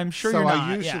 I'm sure So you're not.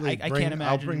 I usually I can't imagine.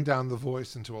 I'll bring down the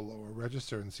voice into a lower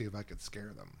register and see if I could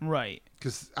scare them, Right.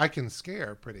 because I can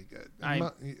scare pretty good.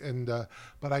 I-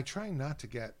 But I try not to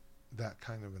get that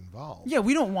kind of involved. Yeah,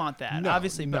 we don't want that, No,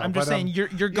 obviously. But no, I'm just saying you're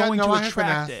yeah, going no, to I have been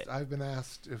attract asked- it. I've been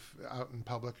asked if out in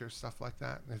public or stuff like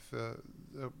that, if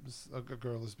a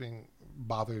girl is being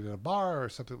bothered at a bar or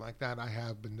something like that, I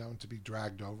have been known to be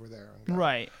dragged over there. And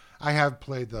Right. I have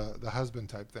played the husband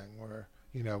type thing where,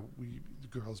 the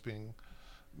girl's being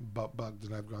bugged,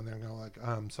 and I've gone there and go like,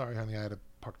 sorry, honey, I had to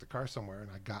park the car somewhere, and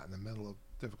I got in the middle of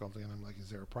difficulty, and I'm like, is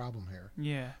there a problem here?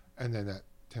 Yeah. And then that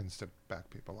tends to back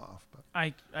people off. But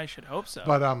I should hope so.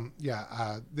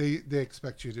 they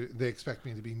expect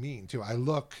me to be mean too.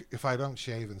 If I don't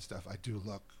shave and stuff, I do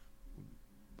look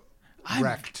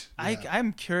wrecked. Yeah.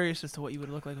 I'm curious as to what you would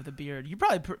look like with a beard. You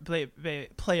probably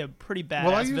play a pretty badass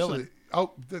Well, I usually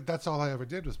villain. that's all I ever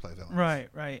did was play villains.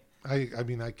 Right. I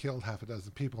mean, I killed half a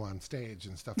dozen people on stage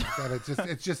and stuff like that.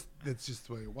 It's just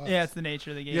the way it was. Yeah, it's the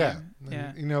nature of the game. Yeah.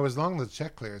 Yeah. And, as long as the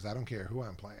check clears, I don't care who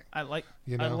I'm playing. I like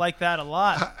You I know? like that a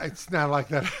lot. It's not like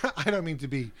that. I don't mean to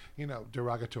be,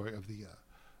 derogatory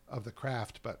of the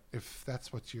craft, but if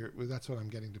that's what I'm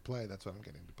getting to play, that's what I'm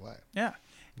getting to play. Yeah.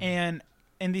 And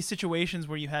in these situations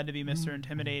where you had to be Mm-hmm. Mr.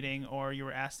 Intimidating, or you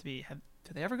were asked to be,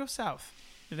 did they ever go south?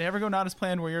 Did they ever go not as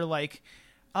planned, where you're like,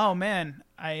 oh man,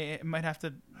 I might have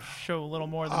to show a little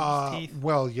more than just teeth?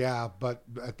 Well, yeah, but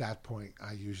at that point,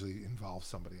 I usually involve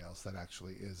somebody else that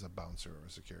actually is a bouncer or a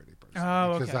security person.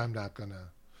 Oh, because okay. I'm not gonna.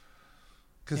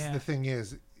 Because Yeah. the thing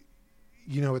is,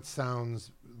 it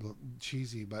sounds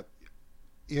cheesy, but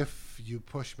if you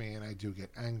push me and I do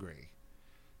get angry,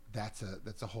 that's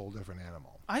a whole different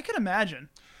animal. I can imagine.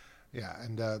 Yeah,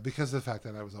 and because of the fact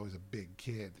that I was always a big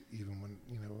kid, even when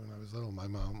I was little, my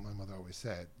mother always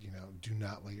said, do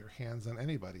not lay your hands on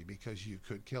anybody because you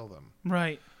could kill them.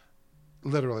 Right.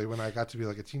 Literally, when I got to be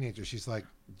like a teenager, she's like,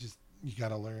 you got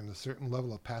to learn a certain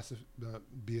level of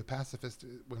be a pacifist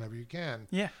whenever you can.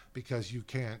 Yeah. Because you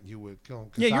would kill them.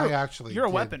 'Cause Yeah, you're a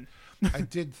did- weapon. I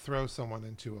did throw someone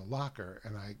into a locker,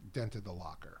 and I dented the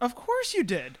locker. Of course you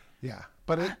did. Yeah,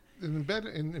 but in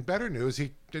better news,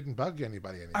 he didn't bug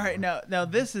anybody anymore. All right, now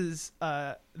this is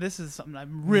something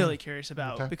I'm really curious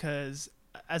about, Okay. because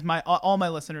as all my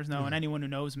listeners know, and anyone who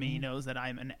knows me knows that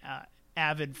I'm an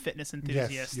avid fitness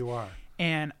enthusiast. Yes, you are.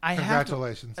 And I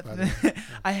Congratulations, by the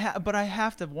way. but I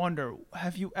have to wonder: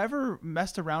 have you ever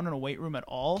messed around in a weight room at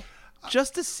all,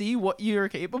 just to see what you're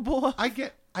capable of?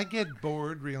 I get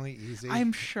bored really easy.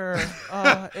 I'm sure.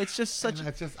 It's just such.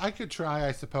 And I could try,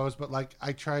 I suppose, but like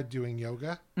I tried doing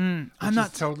yoga. I'm which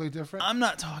not is totally different. I'm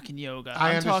not talking yoga.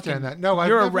 I I'm understand talking, that. No, I've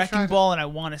you're a never wrecking tried it. ball, and I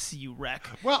want to see you wreck.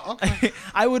 Well, okay.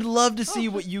 I would love to see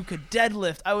what you could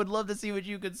deadlift. I would love to see what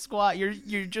you could squat. Like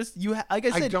I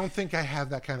I said. don't think I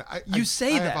have that kind of. I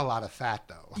that. have a lot of fat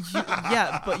though.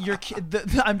 Yeah, but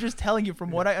I'm just telling you from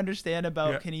what I understand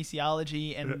about Yeah.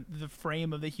 kinesiology and the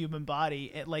frame of the human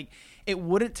body. It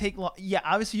wouldn't take long. Yeah,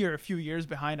 obviously you're a few years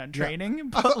behind on training,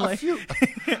 but a few.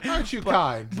 Aren't you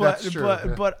kind? But That's true.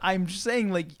 but I'm just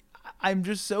saying, like, I'm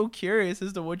just so curious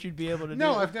as to what you'd be able to do.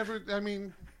 No, I've never. I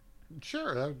mean,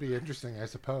 sure, that would be interesting, I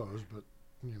suppose, but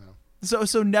you know.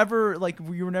 So never like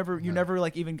you never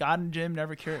like even got in the gym,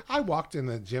 never cared. I walked in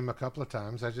the gym a couple of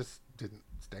times. I just didn't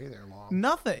stay there long.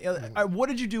 Nothing. What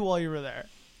did you do while you were there?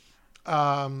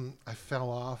 I fell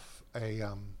off a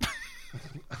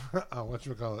what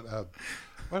you call it?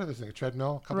 What are those things? A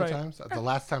treadmill a couple of Right. times. The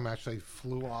last time I actually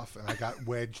flew off and I got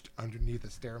wedged underneath a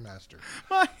stairmaster.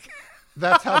 My-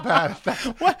 That's how bad.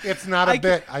 It's not a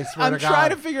bit. I swear I'm to God. trying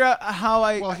to figure out how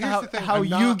Well, here's the thing, how I'm you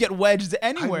not- get wedged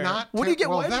anywhere. I'm not What do you get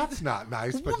well, wedged? that's not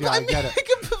nice, but Well, yeah, I get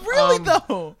it. Really Um,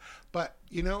 though. But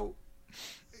you know,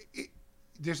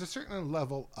 there's a certain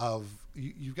level of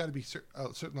you've got to be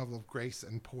a certain level of grace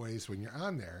and poise when you're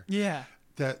on there. Yeah.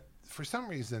 That for some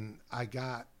reason I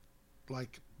got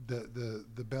like the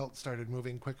belt started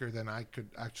moving quicker than I could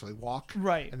actually walk.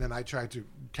 Right. And then I tried to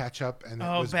catch up, and it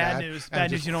Oh, was bad bad. news. And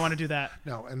Bad news. just- You don't want to do that.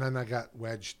 No, and then I got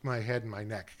wedged. My head and my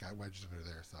neck got wedged under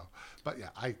there. So, but yeah,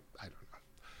 I don't know.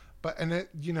 But and it,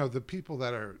 you know, the people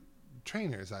that are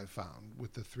trainers I've found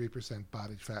with the 3%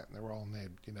 body fat, and they're all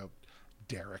named, you know,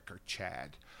 Derek or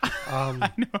Chad. I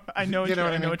know You know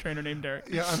what I mean? a trainer named Derek.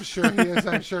 Yeah, I'm sure he is.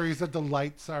 I'm sure he's a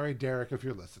delight. Sorry, Derek, if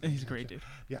you're listening. He's a great dude.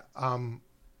 Yeah.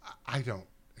 I don't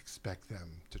expect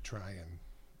them to try and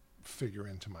figure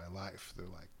into my life. They're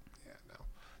like, yeah, no.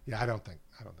 Yeah, I don't think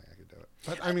I could do it.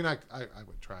 But I mean, I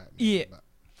would try it. Maybe, Yeah. But,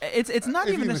 It's not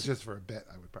if even it this. was just for a bit,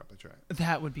 I would probably try it.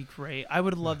 That would be great. I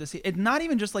would love to see it. Not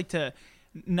even just like to,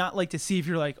 not like to see if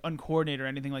you're like uncoordinated or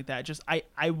anything like that. Just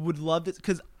I would love to,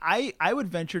 because I would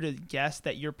venture to guess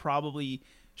that you're probably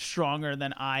stronger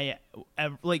than I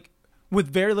ever, like with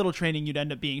very little training you'd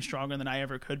end up being stronger than I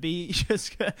ever could be.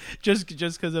 just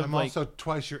because of I'm like also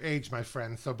twice your age, my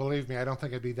friend. So believe me, I don't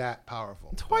think I'd be that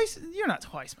powerful. twice. You're not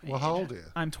twice my Well, age. how old are you?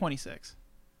 I'm 26.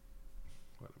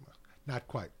 What am I? Not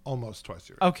quite. Almost twice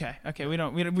your age. Okay. We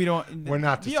don't. We're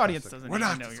not. The audience discussing- doesn't We're even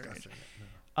not know your age. discussing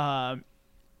it.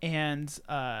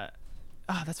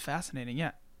 That's fascinating.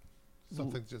 Yeah.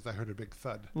 Something just I heard a big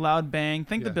thud. Loud bang.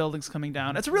 Think the Yeah. building's coming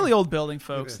down. It's a really old building,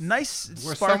 folks. is. Nice,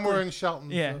 We're sparkling. somewhere in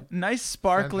Shelton. Yeah, so nice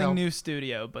sparkling help. new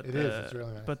studio, but It the is, it's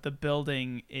really nice. but the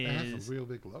building it has is, a real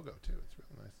big logo too. It's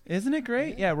really nice. isn't it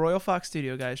great? Yeah, Royal Fox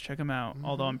Studio guys, check them out. Mm-hmm.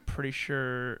 Although I'm pretty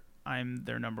sure I'm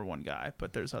their number one guy,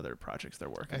 but there's other projects they're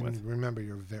working And with. remember,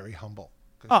 you're very humble.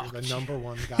 'Cause Oh, you're the number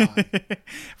one guy.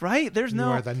 Right? There's You no.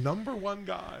 are the number one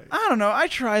guy. I don't know. I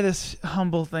try this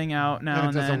humble thing out now and,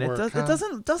 And it doesn't then. work,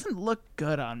 huh? It doesn't look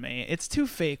good on me. It's too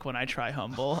fake when I try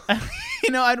humble.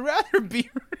 You know, I'd rather be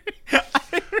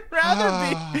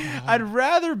I'd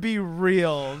rather be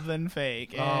real than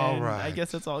fake. And All I right.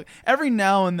 guess it's all. Every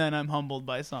now and then I'm humbled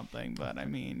by something, but I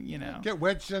mean, you know. Get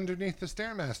wedged underneath the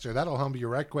Stairmaster. That'll humble you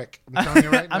right quick. I'm telling you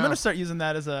right now. I'm gonna start using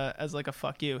that as like a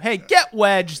fuck you. Hey, get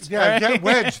wedged. Yeah, all right? get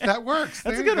wedged. That works. That's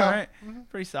There a you good go. one, right?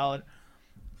 Pretty solid.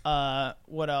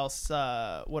 What else?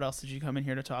 What else did you come in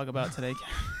here to talk about today?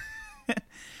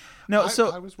 No,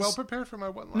 I was well prepared for my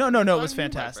one line. No, it was I knew my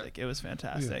fantastic. It was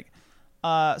fantastic.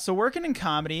 So working in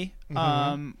comedy,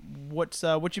 Mm-hmm.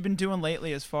 what you been doing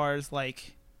lately as far as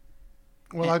like?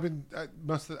 Well, I've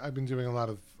been doing a lot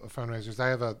of fundraisers. I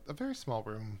have a very small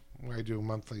room where I do a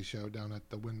monthly show down at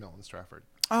the Windmill in Stratford.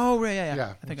 Oh, right, yeah.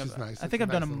 Yeah, I think which I've is nice. I It's think a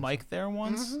I've done nice a little mic there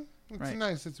once. It's Right.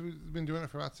 nice. We've been doing it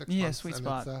for about 6 Yeah, months. sweet and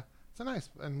spot. It's a nice,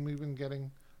 and we've been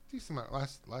getting a decent amount.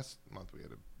 Last month we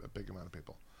had a big amount of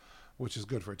people, which is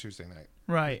good for a Tuesday night.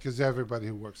 Right. Because everybody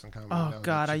who works in comedy Oh, knows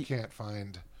God, that you can't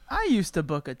find. I used to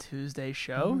book a Tuesday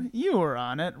show. You were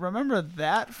on it. Remember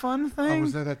that fun thing? Oh,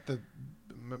 was that at the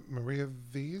Maria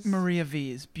V's? Maria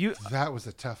V's. That was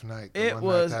a tough night. The It one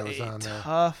was night that was a on there.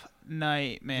 tough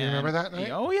night, man. remember that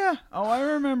night? Oh yeah. Oh, I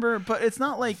remember. But it's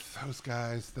not like. Those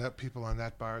guys, that people on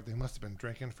that bar, they must have been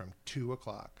drinking from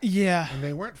 2:00, Yeah. and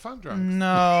they weren't fun drunks.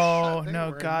 No, They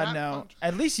no, were God, not no. fun.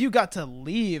 At least you got to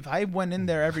leave. I went in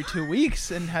there every 2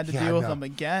 weeks and had to Yeah, deal with no. them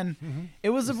again. Mhm. It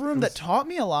was a room that taught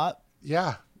me a lot,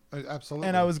 Yeah, absolutely.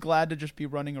 and I was glad to just be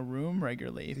running a room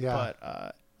regularly. Yeah.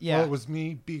 But yeah, Well, it was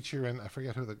me, Beecher, and I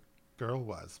forget who the girl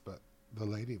was, but the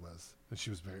lady was, and she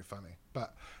was very funny.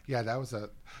 But yeah, that was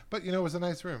but it was a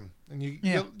nice room, and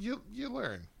you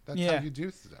learn. That's Yeah. how you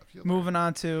do stuff. You learn. moving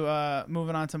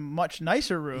on to much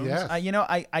nicer rooms. Yes.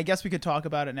 I guess we could talk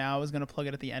about it now. I was gonna plug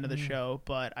it at the end of the show,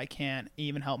 but I can't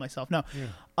even help myself. No.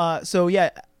 Yeah. So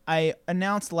yeah, I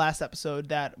announced last episode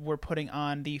that we're putting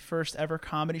on the first ever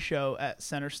comedy show at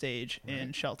Center Stage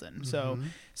in Shelton. So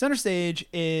Center Stage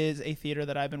is a theater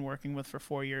that I've been working with for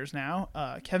 4 years now.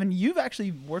 Kevin, you've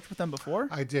actually worked with them before.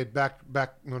 I did back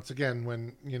once again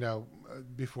when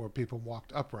before people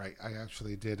walked upright. I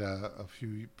actually did a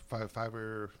few five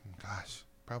or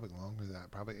probably longer than that,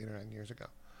 probably 8 or 9 years ago.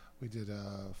 We did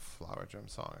a Flower Drum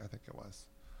song, I think it was.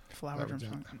 Flower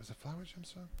Gemstone. Was it Flower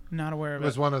Gemstone? Not aware It of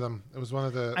was it. one of them. It was one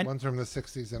of the I- ones from the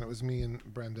 60s, and it was me and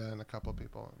Brenda and a couple of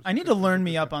people. It was I need good- to learn good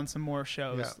me show. up on some more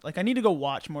shows. Yeah. Like I need to go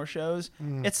watch more shows.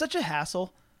 Mm. It's such a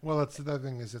hassle. Well, it's the other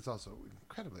thing is it's also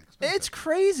incredibly expensive. It's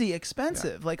crazy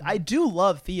expensive. Like I do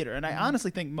love theater, and I Mm-hmm.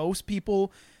 honestly think most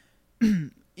people,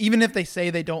 even if they say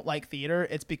they don't like theater,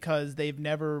 it's because they've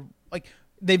never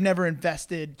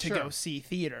invested to go Sure. see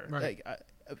theater. Right. Like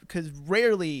because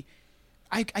rarely.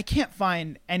 I can't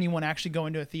find anyone actually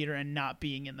going to a theater and not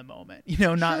being in the moment. You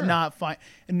know, Sure. not find,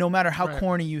 and no matter how Right.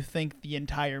 corny you think the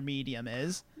entire medium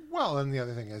is. Well, and the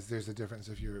other thing is there's a difference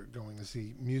if you're going to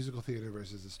see musical theater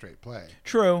versus a straight play.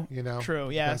 True. You know, True.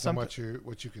 Yeah. Depends on what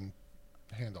you can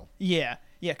handle. Yeah,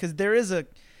 because there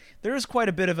is quite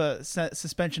a bit of a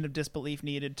suspension of disbelief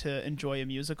needed to enjoy a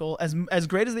musical. As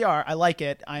great as they are, I like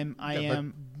it.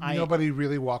 Nobody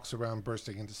really walks around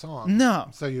bursting into song. No,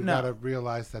 So you've no. got to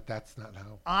realize that that's not how. the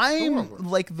world I'm works.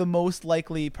 like the most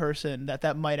likely person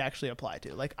that might actually apply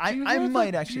to. Like I Do you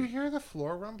might Do actually. you hear the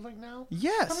floor rumbling now?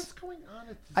 Yes. What is going on?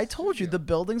 At the I told you the studio?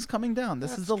 building's coming down.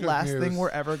 This That's is the good last thing news. we're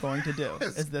ever going to do.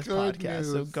 That's Is this good podcast?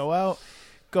 So news. go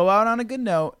out on a good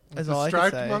note. Is The all I can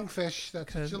striped say. monkfish.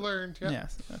 That's what 'Cause- you learned. Yep.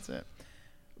 Yes, that's it.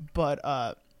 But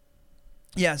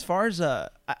yeah, as far as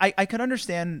I could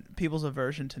understand people's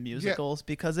aversion to musicals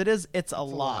because it's a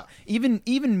lot. Even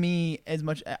me, as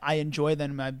much I enjoy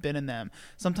them, I've been in them.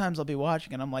 Sometimes I'll be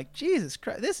watching and I'm like, Jesus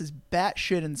Christ, this is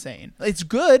batshit insane. It's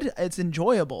good, it's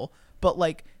enjoyable, but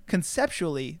like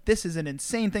conceptually, this is an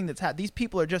insane thing that's happened. These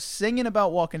people are just singing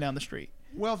about walking down the street.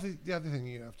 Well, the other thing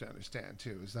you have to understand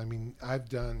too is, I mean, I've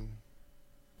done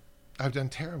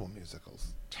terrible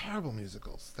musicals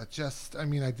that just, I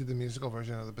mean, I did the musical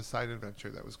version of the Beside Adventure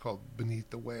that was called Beneath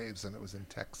the Waves, and it was in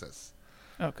Texas.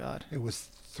 Oh God. It was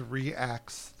 3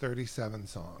 acts, 37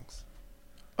 songs,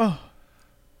 Oh,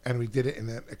 and we did it in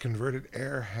a converted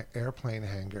airplane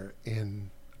hangar in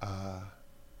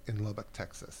Lubbock,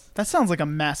 Texas. that sounds like a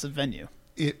massive venue.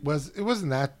 It wasn't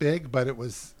that big, but it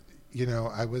was, you know,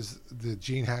 I was the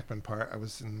Gene Hackman part. I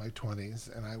was in my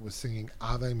 20s, and I was singing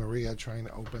Ave Maria, trying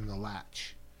to open the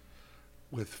latch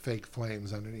with fake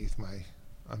flames underneath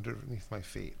my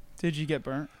feet. Did you get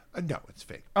burnt? No, it's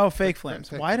fake. Oh, fake flames.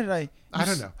 fake Why did I? I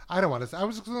don't know. I don't want to. I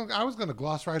was going to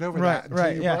gloss right over Right, that until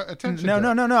right, you yeah. brought attention No, to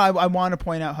no, it. no, no. I want to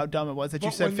point out how dumb it was that you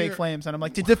But said when fake you're- flames, and I'm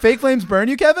like, did the fake flames burn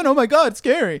you, Kevin? Oh my God,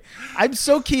 scary. I'm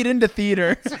so keyed into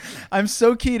theater. I'm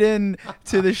so keyed in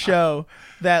to the show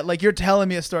that like you're telling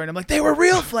me a story, and I'm like, they were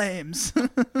real flames.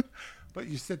 But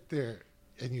you sit there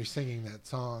and you're singing that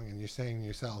song, and you're saying to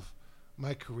yourself,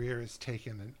 "My career has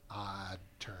taken an odd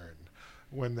turn."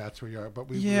 When that's where you are, but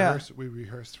we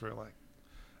rehearsed for like,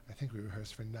 I think we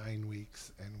rehearsed for 9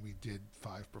 weeks, and we did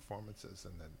 5 performances,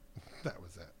 and then that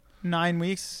was it. 9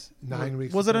 weeks. 9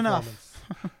 weeks. Was of it enough?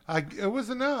 performance. It was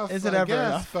enough. Is it I ever guess,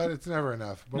 enough? But it's never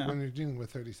enough. But No. when you're dealing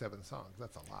with 37 songs,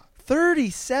 that's a lot.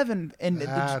 37. And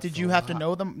That's did a you have to lot.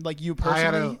 know them, like you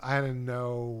personally? I had to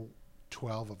know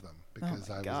 12 of them because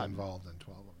my I was God. involved in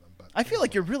 12 of them. But I feel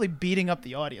like you're really beating up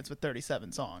the audience with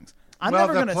 37 songs. I'm well,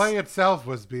 never the gonna. play itself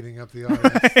was beating up the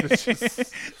audience. It's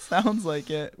just- Sounds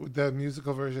like it. the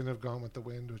musical version of Gone with the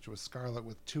Wind, which was Scarlet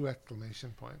with 2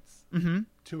 exclamation points. Mm-hmm.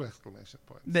 2 exclamation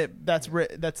points.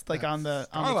 That's like on the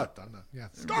Scarlet. Yeah,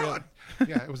 Scarlet.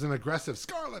 Yeah, it was an aggressive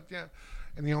Scarlet. Yeah,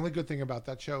 and the only good thing about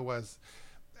that show was,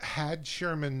 had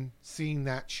Sherman seen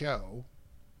that show,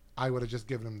 I would have just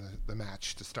given him the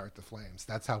match to start the Flames.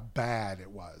 That's how bad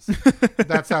it was.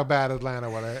 That's how bad Atlanta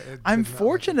was. I'm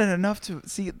fortunate enough to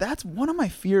see. That's one of my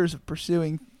fears of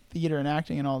pursuing theater and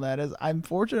acting and all that. Is I'm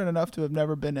fortunate enough to have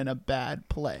never been in a bad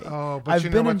play. Oh, but I've you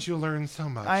been know in- what? You learn so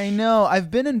much. I know. I've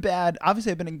been in bad.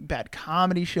 Obviously, I've been in bad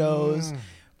comedy shows.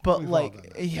 But We've all done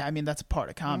like, that. yeah, I mean that's a part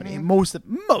of comedy.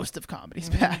 Mm-hmm. Most of comedy's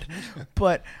bad,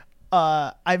 but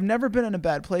I've never been in a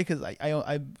bad play because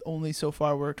I've only so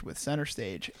far worked with Center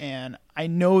Stage, and I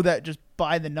know that just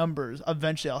by the numbers,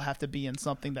 eventually I'll have to be in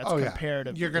something that's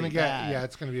comparatively You're gonna get bad.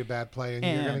 it's gonna be a bad play, and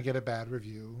you're And- gonna get a bad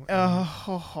review.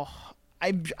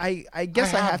 I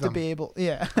guess I I have have to them. be able.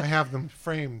 Yeah. I have them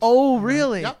framed. Oh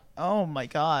really? Yep. Oh my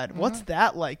God. What's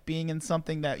that like being in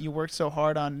something that you worked so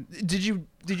hard on? Did you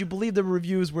believe the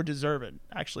reviews were deserved?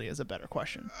 Actually, is a better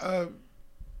question.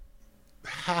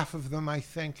 Half of them, I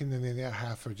think, and then the other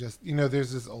half are just,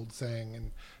 there's this old saying,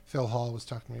 and Phil Hall was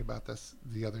talking to me about this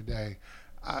the other day.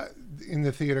 In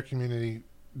the theater community,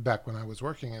 back when I was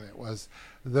working in it, was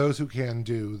those who can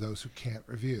do, those who can't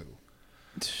review.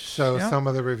 So Yeah. some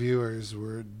of the reviewers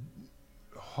were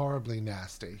horribly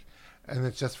nasty, and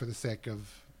it's just for the sake of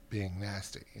being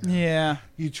nasty. Yeah.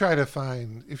 You try to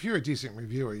find, if you're a decent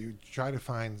reviewer, you try to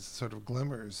find sort of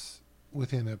glimmers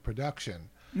within a production.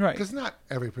 Right. Because not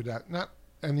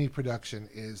any production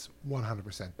is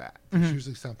 100% bad. There's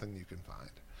usually something you can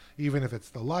find, even if it's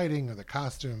the lighting or the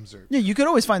costumes or Yeah, you could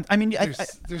always find. I mean,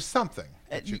 there's something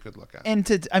that you could look at. and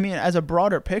as a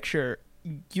broader picture,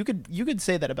 you could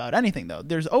say that about anything though.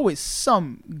 There's always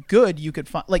some good you could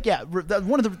find. Like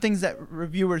one of the things that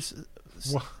reviewers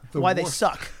they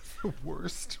suck. The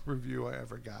worst review I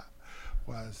ever got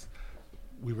was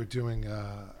we were doing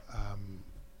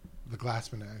the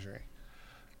Glass Menagerie,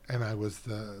 and I was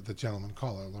the gentleman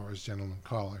caller, Laura's gentleman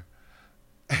caller,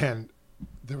 and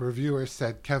the reviewer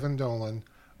said Kevin Dolan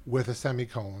with a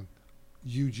semicolon,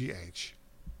 UGH,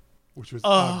 which was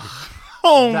ugly.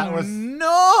 Oh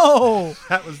no!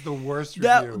 That was the worst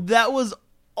review. That was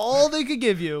all they could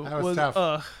give you. That was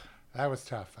tough. That was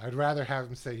tough. I'd rather have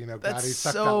him say, God, he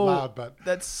sucked out loud, but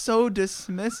that's so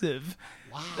dismissive.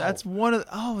 Wow. That's one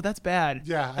of that's bad.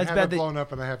 Yeah, that's I have it blown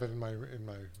up, and I have it in my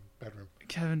bedroom.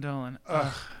 Kevin Dolan.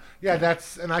 Yeah,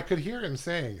 and I could hear him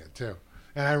saying it too.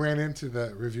 And I ran into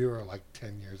the reviewer like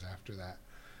 10 years after that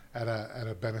at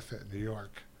a benefit in New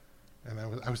York, and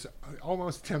I was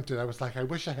almost tempted. I was like, I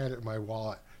wish I had it in my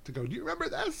wallet to go, do you remember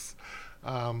this?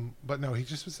 But no, he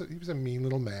was a mean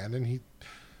little man, and he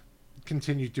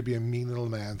continued to be a mean little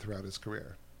man throughout his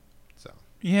career. So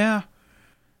yeah,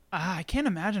 I can't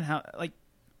imagine how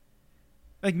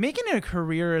like making it a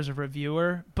career as a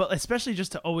reviewer, but especially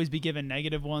just to always be given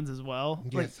negative ones as well.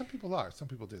 Yeah, some people are. Some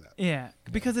people do that. Yeah,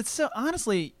 because it's so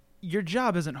honestly, your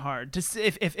job isn't hard.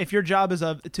 If your job is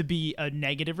to be a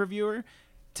negative reviewer,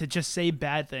 to just say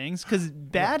bad things, because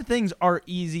bad things are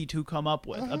easy to come up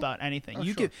with about anything.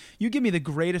 You give me the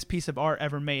greatest piece of art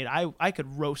ever made, I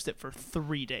could roast it for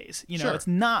 3 days. It's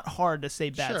not hard to say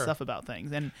bad stuff about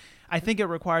things, and I think it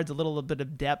requires a little bit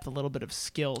of depth, a little bit of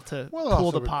skill to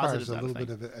pull the positives out of things. A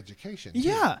little bit of education.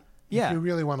 Yeah, too. yeah. If you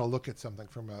really want to look at something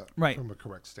from a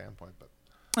correct standpoint, but.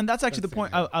 And that's actually the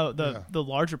point. The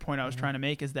larger point I was trying to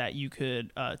make is that you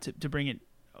could to bring it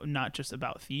not just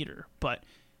about theater, but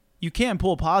you can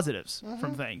pull positives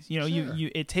from things.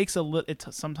 It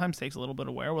sometimes takes a little bit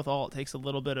of wherewithal. It takes a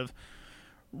little bit of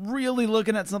really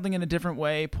looking at something in a different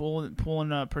way,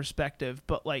 pulling a perspective.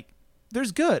 But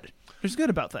there's good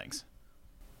about things.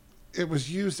 It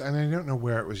was used, and I don't know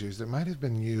where it was used. It might have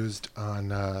been used on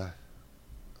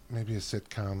maybe a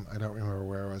sitcom. I don't remember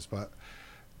where it was, but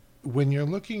when you're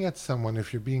looking at someone,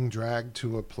 if you're being dragged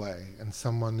to a play and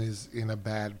someone is in a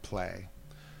bad play,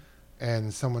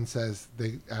 and someone says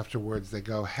afterwards they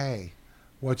go, "Hey,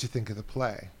 what'd you think of the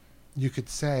play?" You could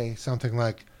say something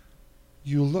like,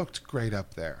 "You looked great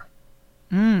up there,"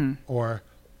 or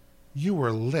 "You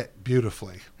were lit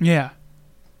beautifully." Yeah.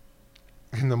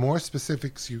 And the more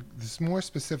specific you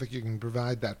can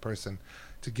provide that person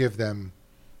to give them,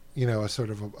 a sort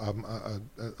of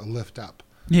a lift up.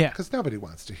 Yeah. Because nobody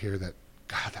wants to hear that.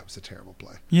 God, that was a terrible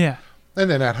play. Yeah. And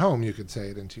then at home, you could say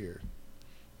it into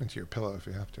your pillow if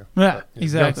you have to. Yeah, but,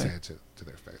 exactly. Don't say it to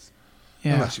their face,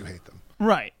 unless you hate them.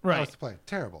 Right. How was the play?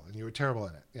 Terrible, and you were terrible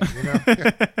in it.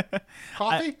 Yeah,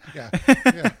 Coffee?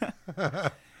 Yeah.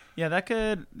 Yeah, that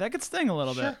could sting a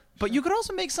little bit. Sure, but you could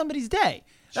also make somebody's day.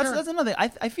 That's another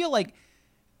thing. I feel like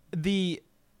the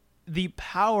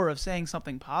power of saying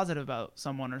something positive about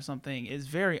someone or something is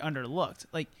very underlooked.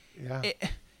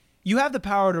 You have the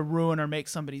power to ruin or make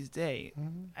somebody's day,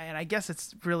 and I guess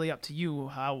it's really up to you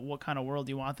what kind of world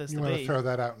you want this to be. You want to throw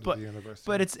that out into the universe.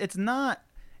 But it's not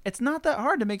that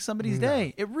hard to make somebody's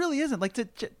day. It really isn't. Like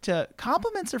to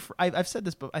compliments are. I've said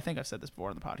this, but I think I've said this before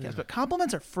on the podcast. Yeah. But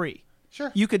compliments are free.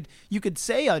 Sure. You could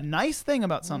say a nice thing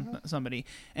about somebody,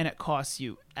 and it costs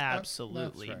you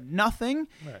absolutely nothing,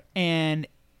 and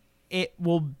it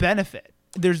will benefit.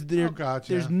 There's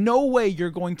no way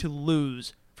you're going to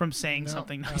lose from saying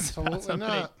something nice about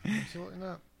somebody. Absolutely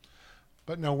not.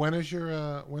 But no, when is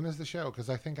the show? Because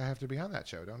I think I have to be on that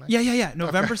show, don't I? Yeah.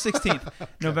 November 16th.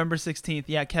 Okay. November 16th.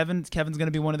 Yeah, Kevin's going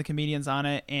to be one of the comedians on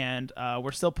it, and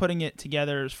we're still putting it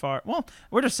together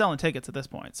we're just selling tickets at this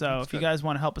point. So That's if good. You guys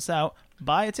want to help us out,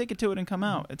 buy a ticket to it and come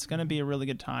out. It's going to be a really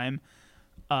good time.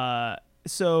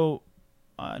 Something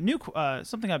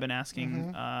I've been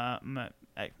asking,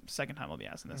 second time I'll be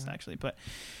asking this actually, but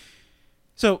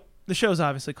so the show's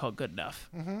obviously called Good Enough.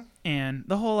 And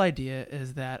the whole idea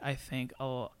is that I think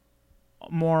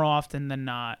more often than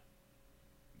not,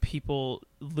 people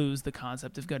lose the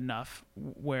concept of good enough,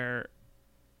 where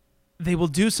they will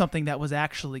do something that was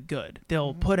actually good.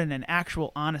 They'll put in an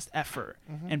actual honest effort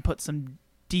and put some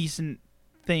decent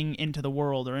thing into the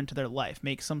world or into their life,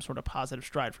 make some sort of positive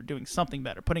stride for doing something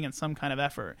better, putting in some kind of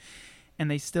effort. And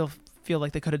they still feel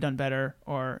like they could have done better,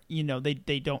 or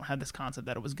they don't have this concept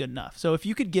that it was good enough. So if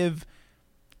you could give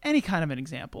any kind of an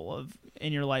example of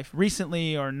in your life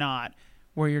recently or not,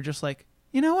 where you're just like,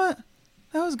 you know what,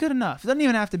 that was good enough. It doesn't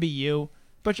even have to be you,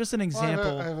 but just an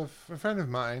example. Well, I have a friend of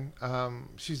mine.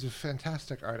 She's a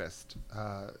fantastic artist.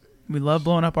 We love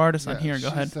blowing up artists on here. Go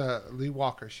ahead. Lee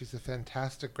Walker. She's a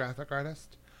fantastic graphic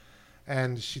artist,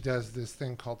 and she does this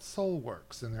thing called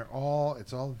Soulworks, and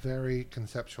it's all very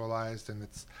conceptualized, and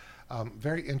it's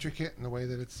very intricate in the way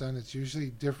that it's done. It's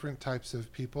usually different types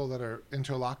of people that are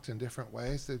interlocked in different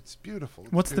ways. It's beautiful.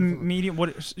 What's the medium?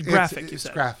 Graphic? You it's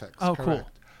said graphics. Oh,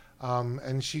 correct. Cool.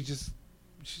 And she just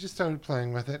started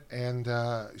playing with it, and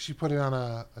she put it on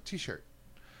a T-shirt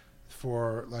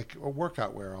for like a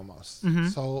workout wear almost. Mm-hmm.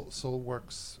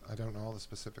 Soulworks. I don't know all the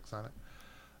specifics on it.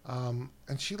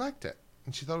 And she liked it,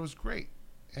 and she thought it was great.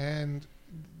 And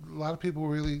a lot of people were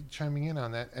really chiming in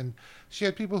on that. And she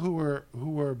had people who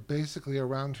were basically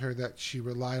around her that she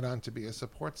relied on to be a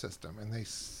support system. And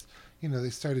they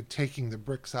started taking the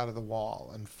bricks out of the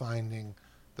wall and finding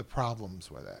the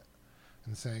problems with it,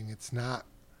 and saying it's not.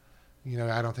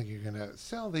 I don't think you're going to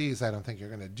sell these. I don't think you're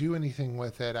going to do anything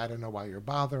with it. I don't know why you're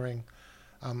bothering.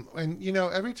 And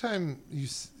every time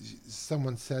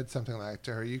someone said something like that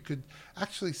to her, you could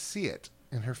actually see it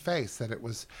in her face that it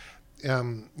was,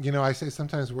 I say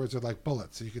sometimes words are like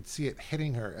bullets. So you could see it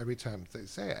hitting her every time they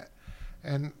say it.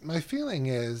 And my feeling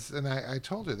is, and I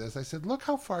told her this, I said, look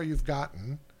how far you've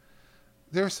gotten.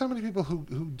 There are so many people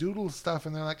who doodle stuff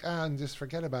and they're like, and just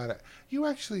forget about it. You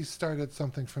actually started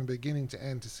something from beginning to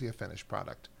end to see a finished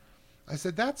product. I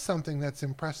said, that's something that's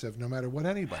impressive no matter what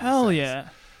anybody says. Hell yeah.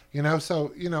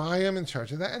 So, I am in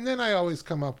charge of that. And then I always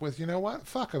come up with, you know what?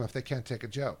 Fuck them if they can't take a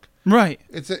joke. Right.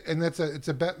 It's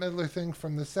a Bette Midler thing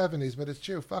from the 70s, but it's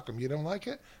true. Fuck them. You don't like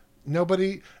it?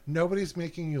 Nobody's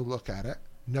making you look at it.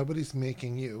 Nobody's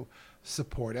making you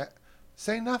support it.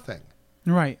 Say nothing.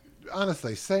 Right.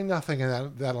 Honestly, say nothing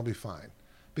and that'll be fine,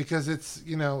 because it's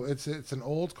an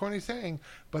old corny saying,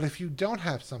 but if you don't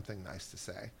have something nice to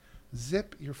say,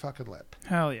 zip your fucking lip.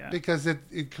 Hell yeah. Because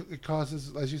it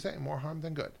causes, as you say, more harm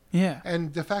than good. Yeah.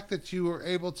 And the fact that you were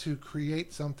able to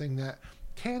create something that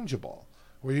tangible,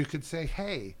 where you could say,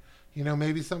 hey,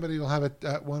 maybe somebody will have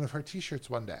one of her T-shirts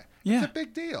one day. Yeah. It's a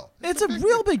big deal. It's a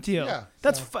real big deal. Yeah,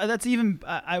 that's even,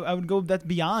 I would go, that's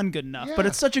beyond good enough. Yeah. But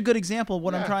it's such a good example of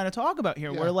what I'm trying to talk about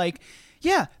here, where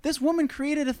this woman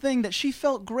created a thing that she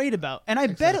felt great about. And I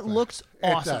bet it looks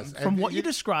awesome. From what you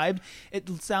described, it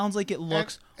sounds like it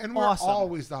looks and we're awesome.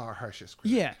 always our harshest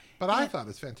critic. Yeah. But I thought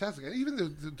it's fantastic. And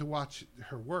even to watch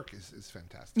her work is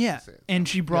fantastic. Yeah. To see it. And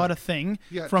she brought a thing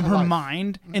from to her life.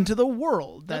 mind into the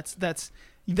world. That's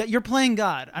that you're playing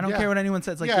God. I don't care what anyone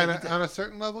says. Like, on a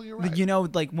certain level, you're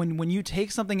right. Like when you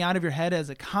take something out of your head as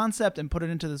a concept and put it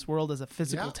into this world as a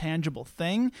physical, tangible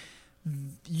thing,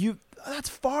 that's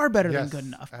far better than good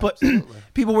enough. Absolutely.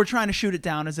 But people were trying to shoot it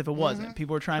down as if it wasn't. Mm-hmm.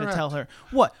 People were trying to tell her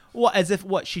as if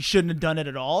she shouldn't have done it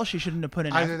at all. She shouldn't have put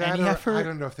in any effort. I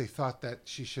don't know if they thought that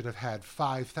she should have had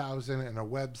 5,000 and a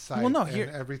website. Well, no,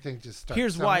 and everything just started.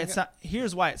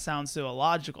 Here's why it sounds so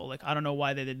illogical. Like, I don't know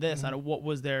why they did this. I don't what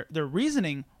was their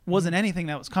reasoning wasn't anything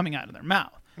that was coming out of their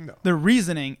mouth. No. Their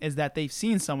reasoning is that they've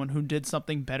seen someone who did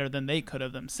something better than they could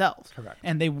have themselves. Correct.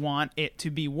 And they want it to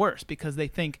be worse because they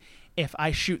think, if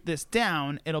I shoot this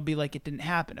down, it'll be like it didn't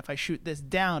happen. If I shoot this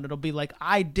down, it'll be like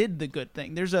I did the good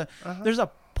thing. There's a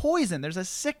poison, there's a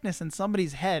sickness in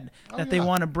somebody's head that they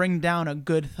want to bring down a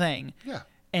good thing. Yeah.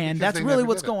 And that's really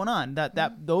what's going on.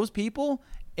 That those people,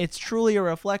 it's truly a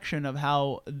reflection of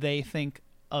how they think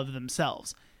of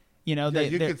themselves. You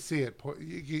could see it.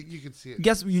 You could see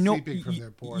it. Seeping from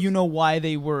their pores. You know why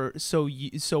they were so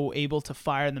able to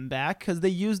fire them back? Because they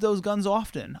use those guns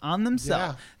often on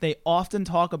themselves. Yeah. They often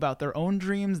talk about their own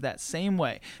dreams that same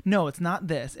way. No, it's not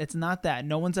this. It's not that.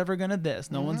 No one's ever gonna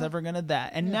this. No one's ever gonna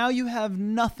that. And now you have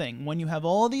nothing when you have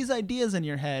all these ideas in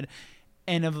your head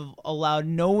and have allowed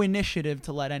no initiative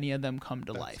to let any of them come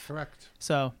to life. Correct.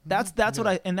 So that's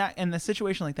what in a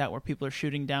situation like that where people are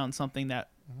shooting down something that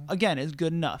again is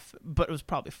good enough, but it was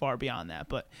probably far beyond that.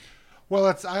 But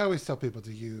I always tell people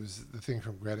to use the thing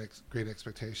from Great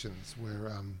Expectations, where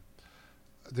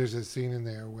there's a scene in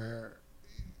there where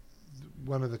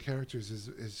one of the characters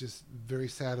is just very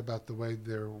sad about the way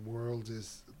their world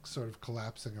is sort of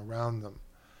collapsing around them,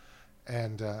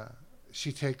 and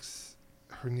she takes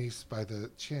her niece by the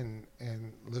chin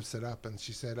and lifts it up, and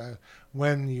she said,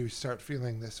 when you start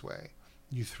feeling this way,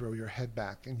 you throw your head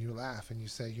back and you laugh and you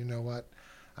say, you know what,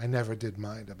 I never did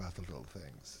mind about the little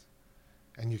things,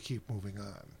 and you keep moving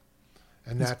on.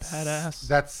 And that's badass.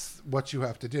 That's what you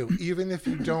have to do, even if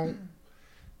you don't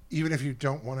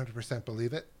 100%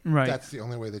 believe it. Right. That's the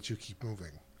only way that you keep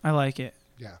moving. I like it.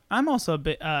 Yeah. I'm also a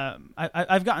bit.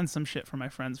 I've gotten some shit from my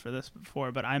friends for this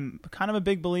before, but I'm kind of a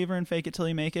big believer in fake it till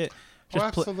you make it.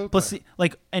 Absolutely.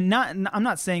 I'm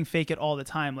not saying fake it all the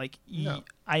time. Like, No.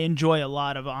 I enjoy a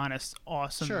lot of honest,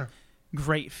 awesome, Sure.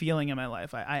 great feeling in my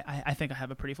life. I think I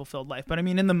have a pretty fulfilled life. But I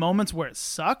mean, in the moments where it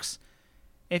sucks,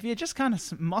 if you just kind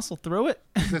of muscle through it,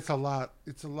 It's a lot.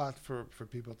 It's a lot for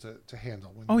people to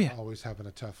handle when Oh, you're yeah. always having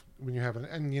a tough. When you're having,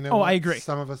 and you know. Oh, what? I agree.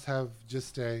 Some of us have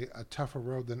just a tougher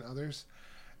road than others,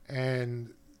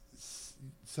 and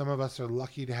some of us are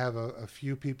lucky to have a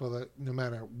few people that, no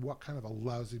matter what kind of a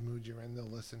lousy mood you're in, they'll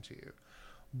listen to you.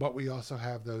 But we also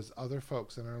have those other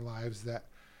folks in our lives that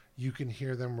you can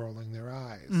hear them rolling their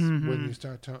eyes when you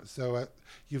start to. So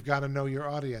you've got to know your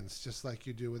audience, just like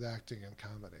you do with acting and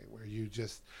comedy, where you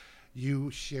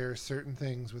share certain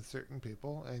things with certain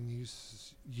people, and you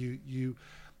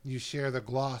share the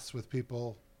gloss with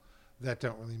people that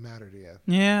don't really matter to you.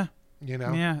 yeah. You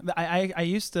know. Yeah, I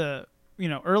used to,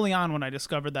 early on when I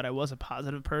discovered that I was a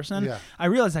positive person, Yeah. I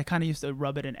realized I kind of used to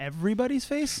rub it in everybody's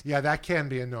face. Yeah, that can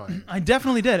be annoying. I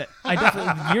definitely did it.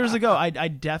 Years ago, I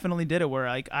definitely did it where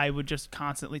like I would just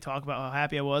constantly talk about how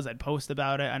happy I was. I'd post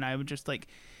about it, and I would just like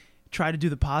try to do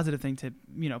the positive thing to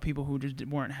people who just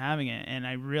weren't having it. And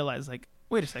I realized like,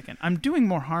 wait a second, I'm doing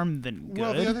more harm than good.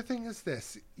 Well, the other thing is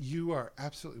this: you are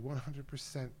absolutely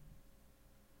 100%.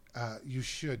 You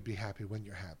should be happy when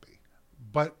you're happy.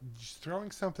 But just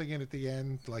throwing something in at the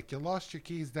end, like you lost your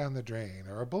keys down the drain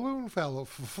or a balloon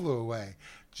flew away,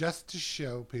 just to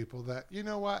show people that, you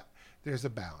know what, there's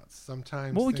a balance.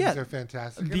 Sometimes things are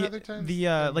fantastic, and other times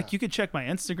they're like not. you could check my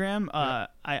Instagram.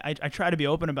 I try to be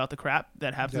open about the crap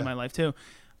that happens in my life too.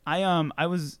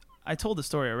 I told the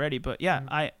story already, but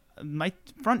yeah, my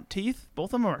front teeth, both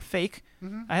of them are fake.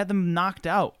 I had them knocked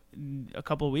out a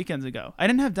couple of weekends ago. I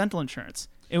didn't have dental insurance.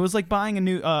 It was like buying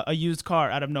a used car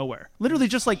out of nowhere. Literally,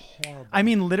 just like Horrible. I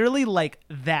mean, literally like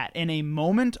that. In a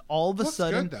moment, all of a Looks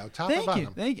sudden, good, though. Top thank or you,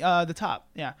 bottom? the top,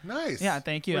 yeah, Nice. yeah,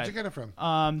 thank you. Where'd you get it from?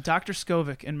 Dr.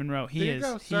 Skovic in Monroe. There you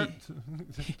go.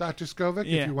 Dr. Skovic,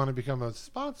 Yeah. if you want to become a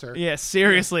sponsor. Yeah,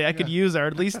 seriously, I could use her.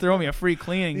 At least throw me a free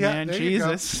cleaning, Yeah, man. there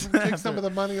Jesus. you go. Take some of the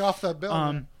money off that bill.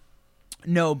 man.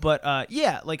 No, but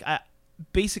yeah, like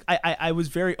I was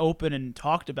very open and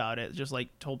talked about it. Just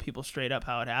like told people straight up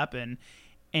how it happened,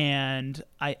 and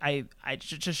I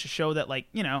just to show that like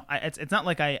it's not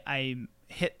like I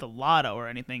hit the lotto or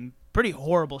anything. Pretty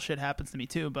horrible shit happens to me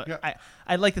too, but Yeah.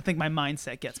 I like to think my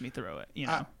mindset gets me through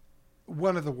it.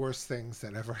 One of the worst things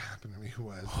that ever happened to me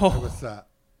was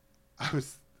I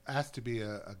was asked to be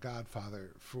a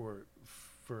godfather for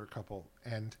a couple,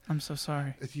 and I'm so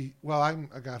sorry. I'm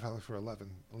a godfather for 11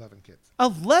 kids.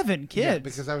 11 kids. Yeah,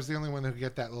 because I was the only one who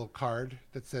get that little card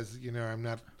that says, I'm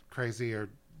not crazy, or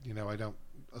I don't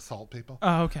assault people.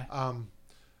 Oh, okay.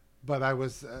 But I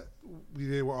was,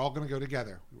 they were all going to go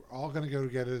together. We were all going to go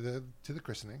together to the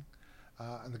christening,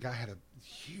 and the guy had a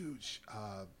huge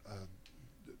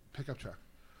pickup truck.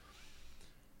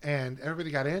 And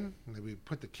everybody got in, and we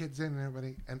put the kids in and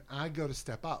everybody, and I go to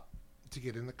step up to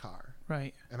get in the car.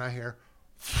 Right. And I hear,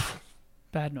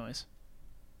 Bad noise.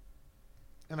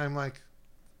 and I'm like,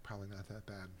 probably not that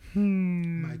bad.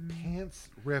 My pants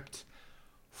ripped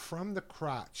from the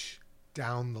crotch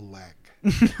down the leg.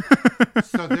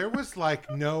 So there was like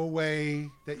no way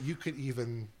that you could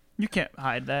even. You can't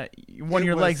hide that. One of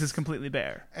your legs is completely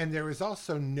bare. And there was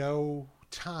also no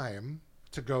time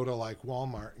to go to like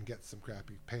Walmart and get some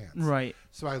crappy pants. Right.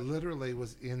 So I literally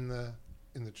was in the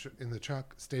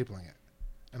truck stapling it,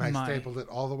 and I stapled it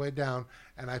all the way down,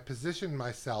 and I positioned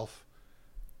myself.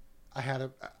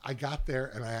 I got there,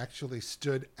 and I actually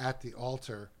stood at the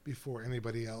altar before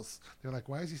anybody else. They're like,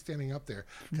 "Why is he standing up there?"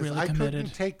 Because Really I committed.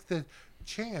 couldn't take the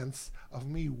chance of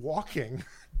me walking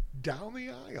down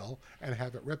the aisle and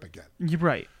have it rip again. You're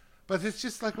right. But it's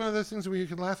just like one of those things where you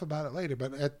can laugh about it later.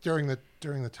 But during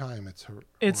the time, it's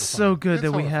It's so horrifying. good It's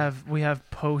that horrifying. we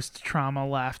have post trauma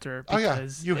laughter Oh yeah,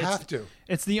 because you it's- have to.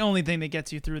 It's the only thing that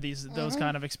gets you through those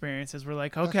kind of experiences. We're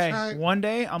like, okay, right. one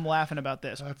day I'm laughing about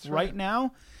this. That's right right.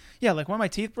 now, yeah, like when my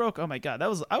teeth broke. Oh my god, I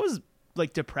was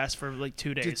like depressed for like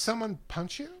 2 days. Did someone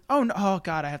punch you? Oh no! Oh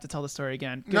god, I have to tell the story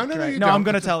again. No, you I'm don't.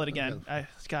 gonna It's tell it just- again.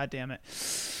 God damn it.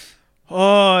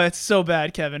 Oh, it's so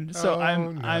bad, Kevin. So Oh,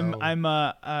 I'm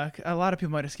a lot of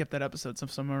people might have skipped that episode, so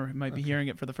some might be hearing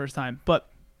it for the first time. But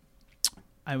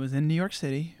I was in New York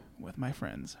City with my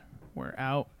friends. We're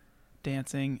out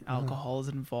dancing. Alcohol is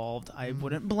involved. I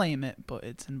wouldn't blame it, but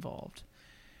it's involved.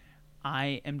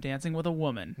 I am dancing with a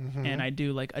woman, and I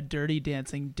do like a dirty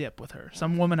dancing dip with her.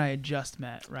 Some woman I had just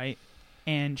met, right?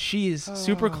 And she is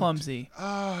super clumsy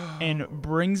and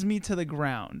brings me to the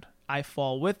ground. I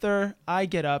fall with her. I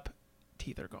get up.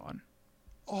 Teeth are gone.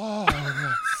 Oh,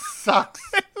 that sucks.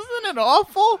 Isn't it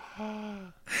awful?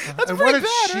 That's And pretty what did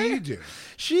bad, she right?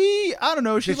 do? I don't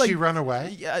know. She's Did like, she run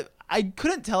away? Yeah, I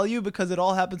couldn't tell you because it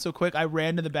all happened so quick. I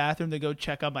ran to the bathroom to go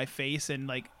check out my face and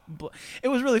like, it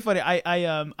was really funny.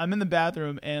 I'm in the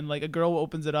bathroom and like a girl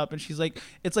opens it up and she's like,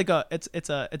 it's a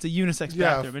unisex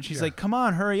Yeah, bathroom and she's yeah. like, come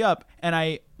on, hurry up. And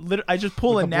I just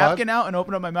pull With a the napkin blood? out and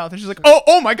open up my mouth and she's like,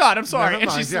 oh my God, I'm sorry. Never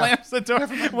And she mind, yeah. slams the door.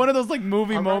 One of those like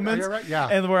movie All right, moments. you're right, yeah.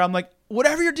 And where I'm like,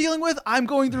 whatever you're dealing with, I'm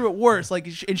going through it worse. Like,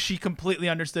 and she completely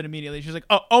understood immediately. She's like,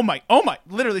 oh my.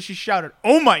 Literally, she shouted,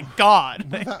 oh my God.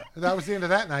 That was the end of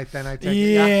that night. Then I take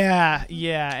it.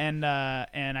 Yeah, and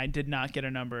I did not get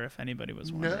a number if anybody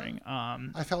was wondering.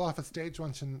 I fell off a stage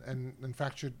once and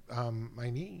fractured my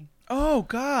knee. Oh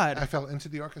God, I fell into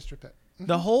the orchestra pit.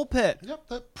 the whole pit,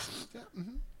 Yep.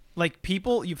 like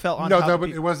people, you fell on. No, top no, of but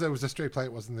people. it was a straight plate.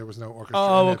 There was no orchestra.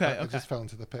 Oh, in okay, It, but okay. It just fell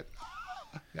into the pit.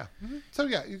 Yeah. So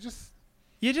yeah, you just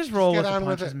roll get with the on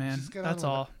with punches, it. man. Just get on That's with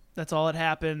all. That's all that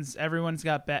happens. Everyone's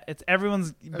got bad.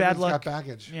 Everyone's bad everyone's luck. got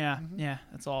baggage. Yeah, yeah,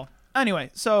 that's all. Anyway,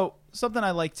 so something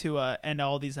I like to end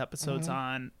all these episodes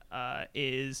on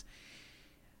is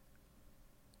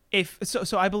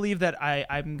so I believe that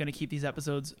I'm going to keep these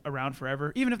episodes around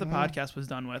forever. Even if the podcast was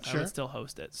done with, I Sure. would still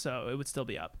host it. So it would still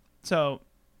be up. So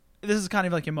this is kind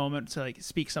of like a moment to like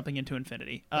speak something into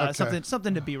infinity. Okay.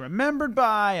 Something to be remembered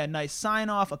by, a nice sign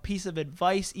off, a piece of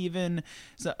advice, even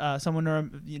someone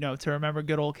to remember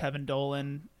good old Kevin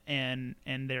Dolan and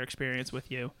their experience with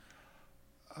you.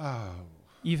 Oh.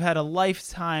 You've had a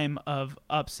lifetime of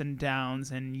ups and downs,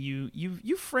 and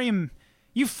you frame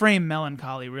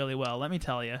melancholy really well. Let me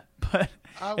tell you. But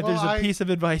if there's a piece of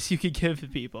advice you could give to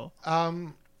people,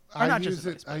 I not use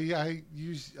just it. I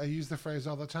use the phrase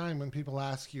all the time when people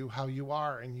ask you how you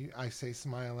are, and I say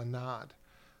smile and nod.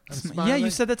 I'm yeah, smiling. you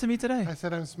said that to me today. I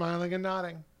said I'm smiling and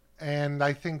nodding, and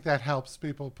I think that helps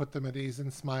people put them at ease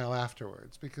and smile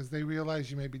afterwards because they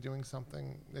realize you may be doing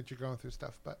something that you're going through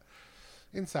stuff, but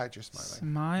inside you're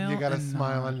smiling. Smile. You got to and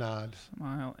smile nod. and nod.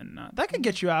 Smile and nod. That could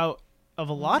get you out of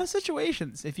a lot of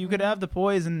situations if you could have the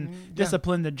poise and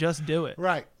discipline to just do it.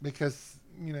 Right, because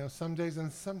some days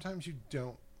and sometimes you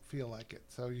don't feel like it,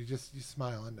 so you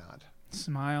smile and nod.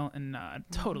 Smile and nod.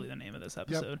 Totally the name of this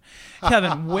episode.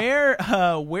 Kevin, where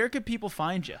could people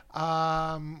find you?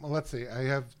 Let's see. I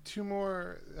have two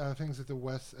more things at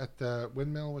the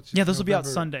Windmill, which is Yeah, those will be out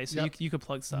November- Sunday, so Yep. you could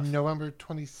plug stuff. November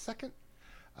 22nd,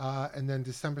 and then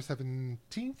December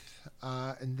 17th,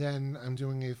 and then I'm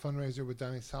doing a fundraiser with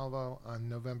Donnie Salvo on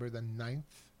November the 9th,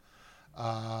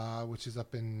 which is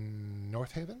up in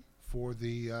North Haven for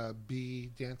the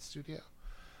B Dance Studio.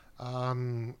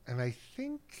 And I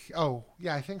think,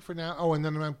 I think for now, and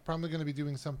then I'm probably going to be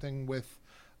doing something with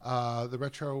the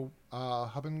Retro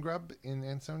Hub and Grub in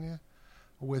Ansonia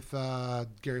with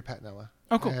Gary Patnella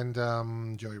Oh, cool.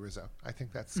 and Joey Rizzo. I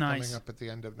think that's Nice. coming up at the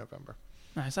end of November.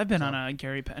 Nice. I've been on a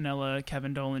Gary Panella,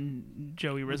 Kevin Dolan,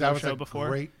 Joey Rizzo That was show a before.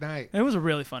 great night. It was a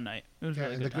really fun night. It was Yeah,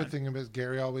 really and good the good time. thing is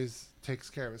Gary always takes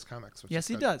care of his comics. Which Yes, is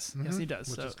he good. does. Yes, Mhm. he does.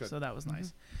 Which So, is good. so that was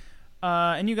nice.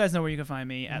 And you guys know where you can find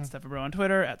me at Steffabro on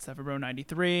Twitter, at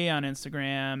Steffabro93 on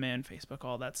Instagram and Facebook,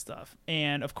 all that stuff.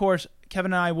 And of course,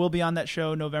 Kevin and I will be on that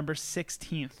show November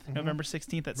 16th. November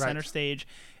 16th at Center Stage.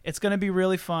 It's going to be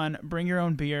really fun. Bring your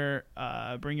own beer.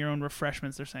 Bring your own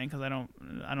refreshments. They're saying because I don't.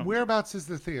 Whereabouts is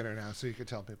the theater now, so you could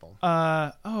tell people?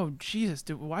 Oh Jesus,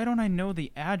 dude! Why don't I know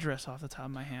the address off the top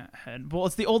of my head? Well,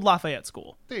 it's the old Lafayette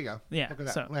School. There you go. Yeah, Look at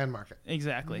that. so- Landmark it.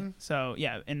 Exactly. So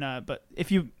yeah, and but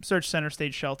if you search Center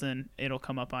Stage Shelton, it'll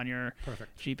come up on your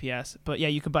Perfect. GPS. But yeah,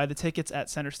 you can buy the tickets at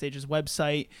Center Stage's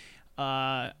website.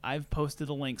 I've posted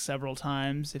the link several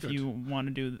times if Good. you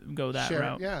want to go that Share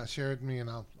route. it. Yeah, share it with me, and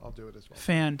I'll do it as well.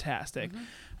 Fantastic.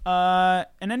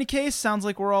 In any case, sounds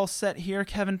like we're all set here.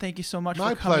 Kevin, thank you so much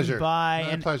My for coming pleasure. by.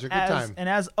 My and pleasure. Good as, time. And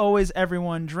as always,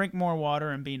 everyone, drink more water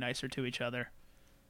and be nicer to each other.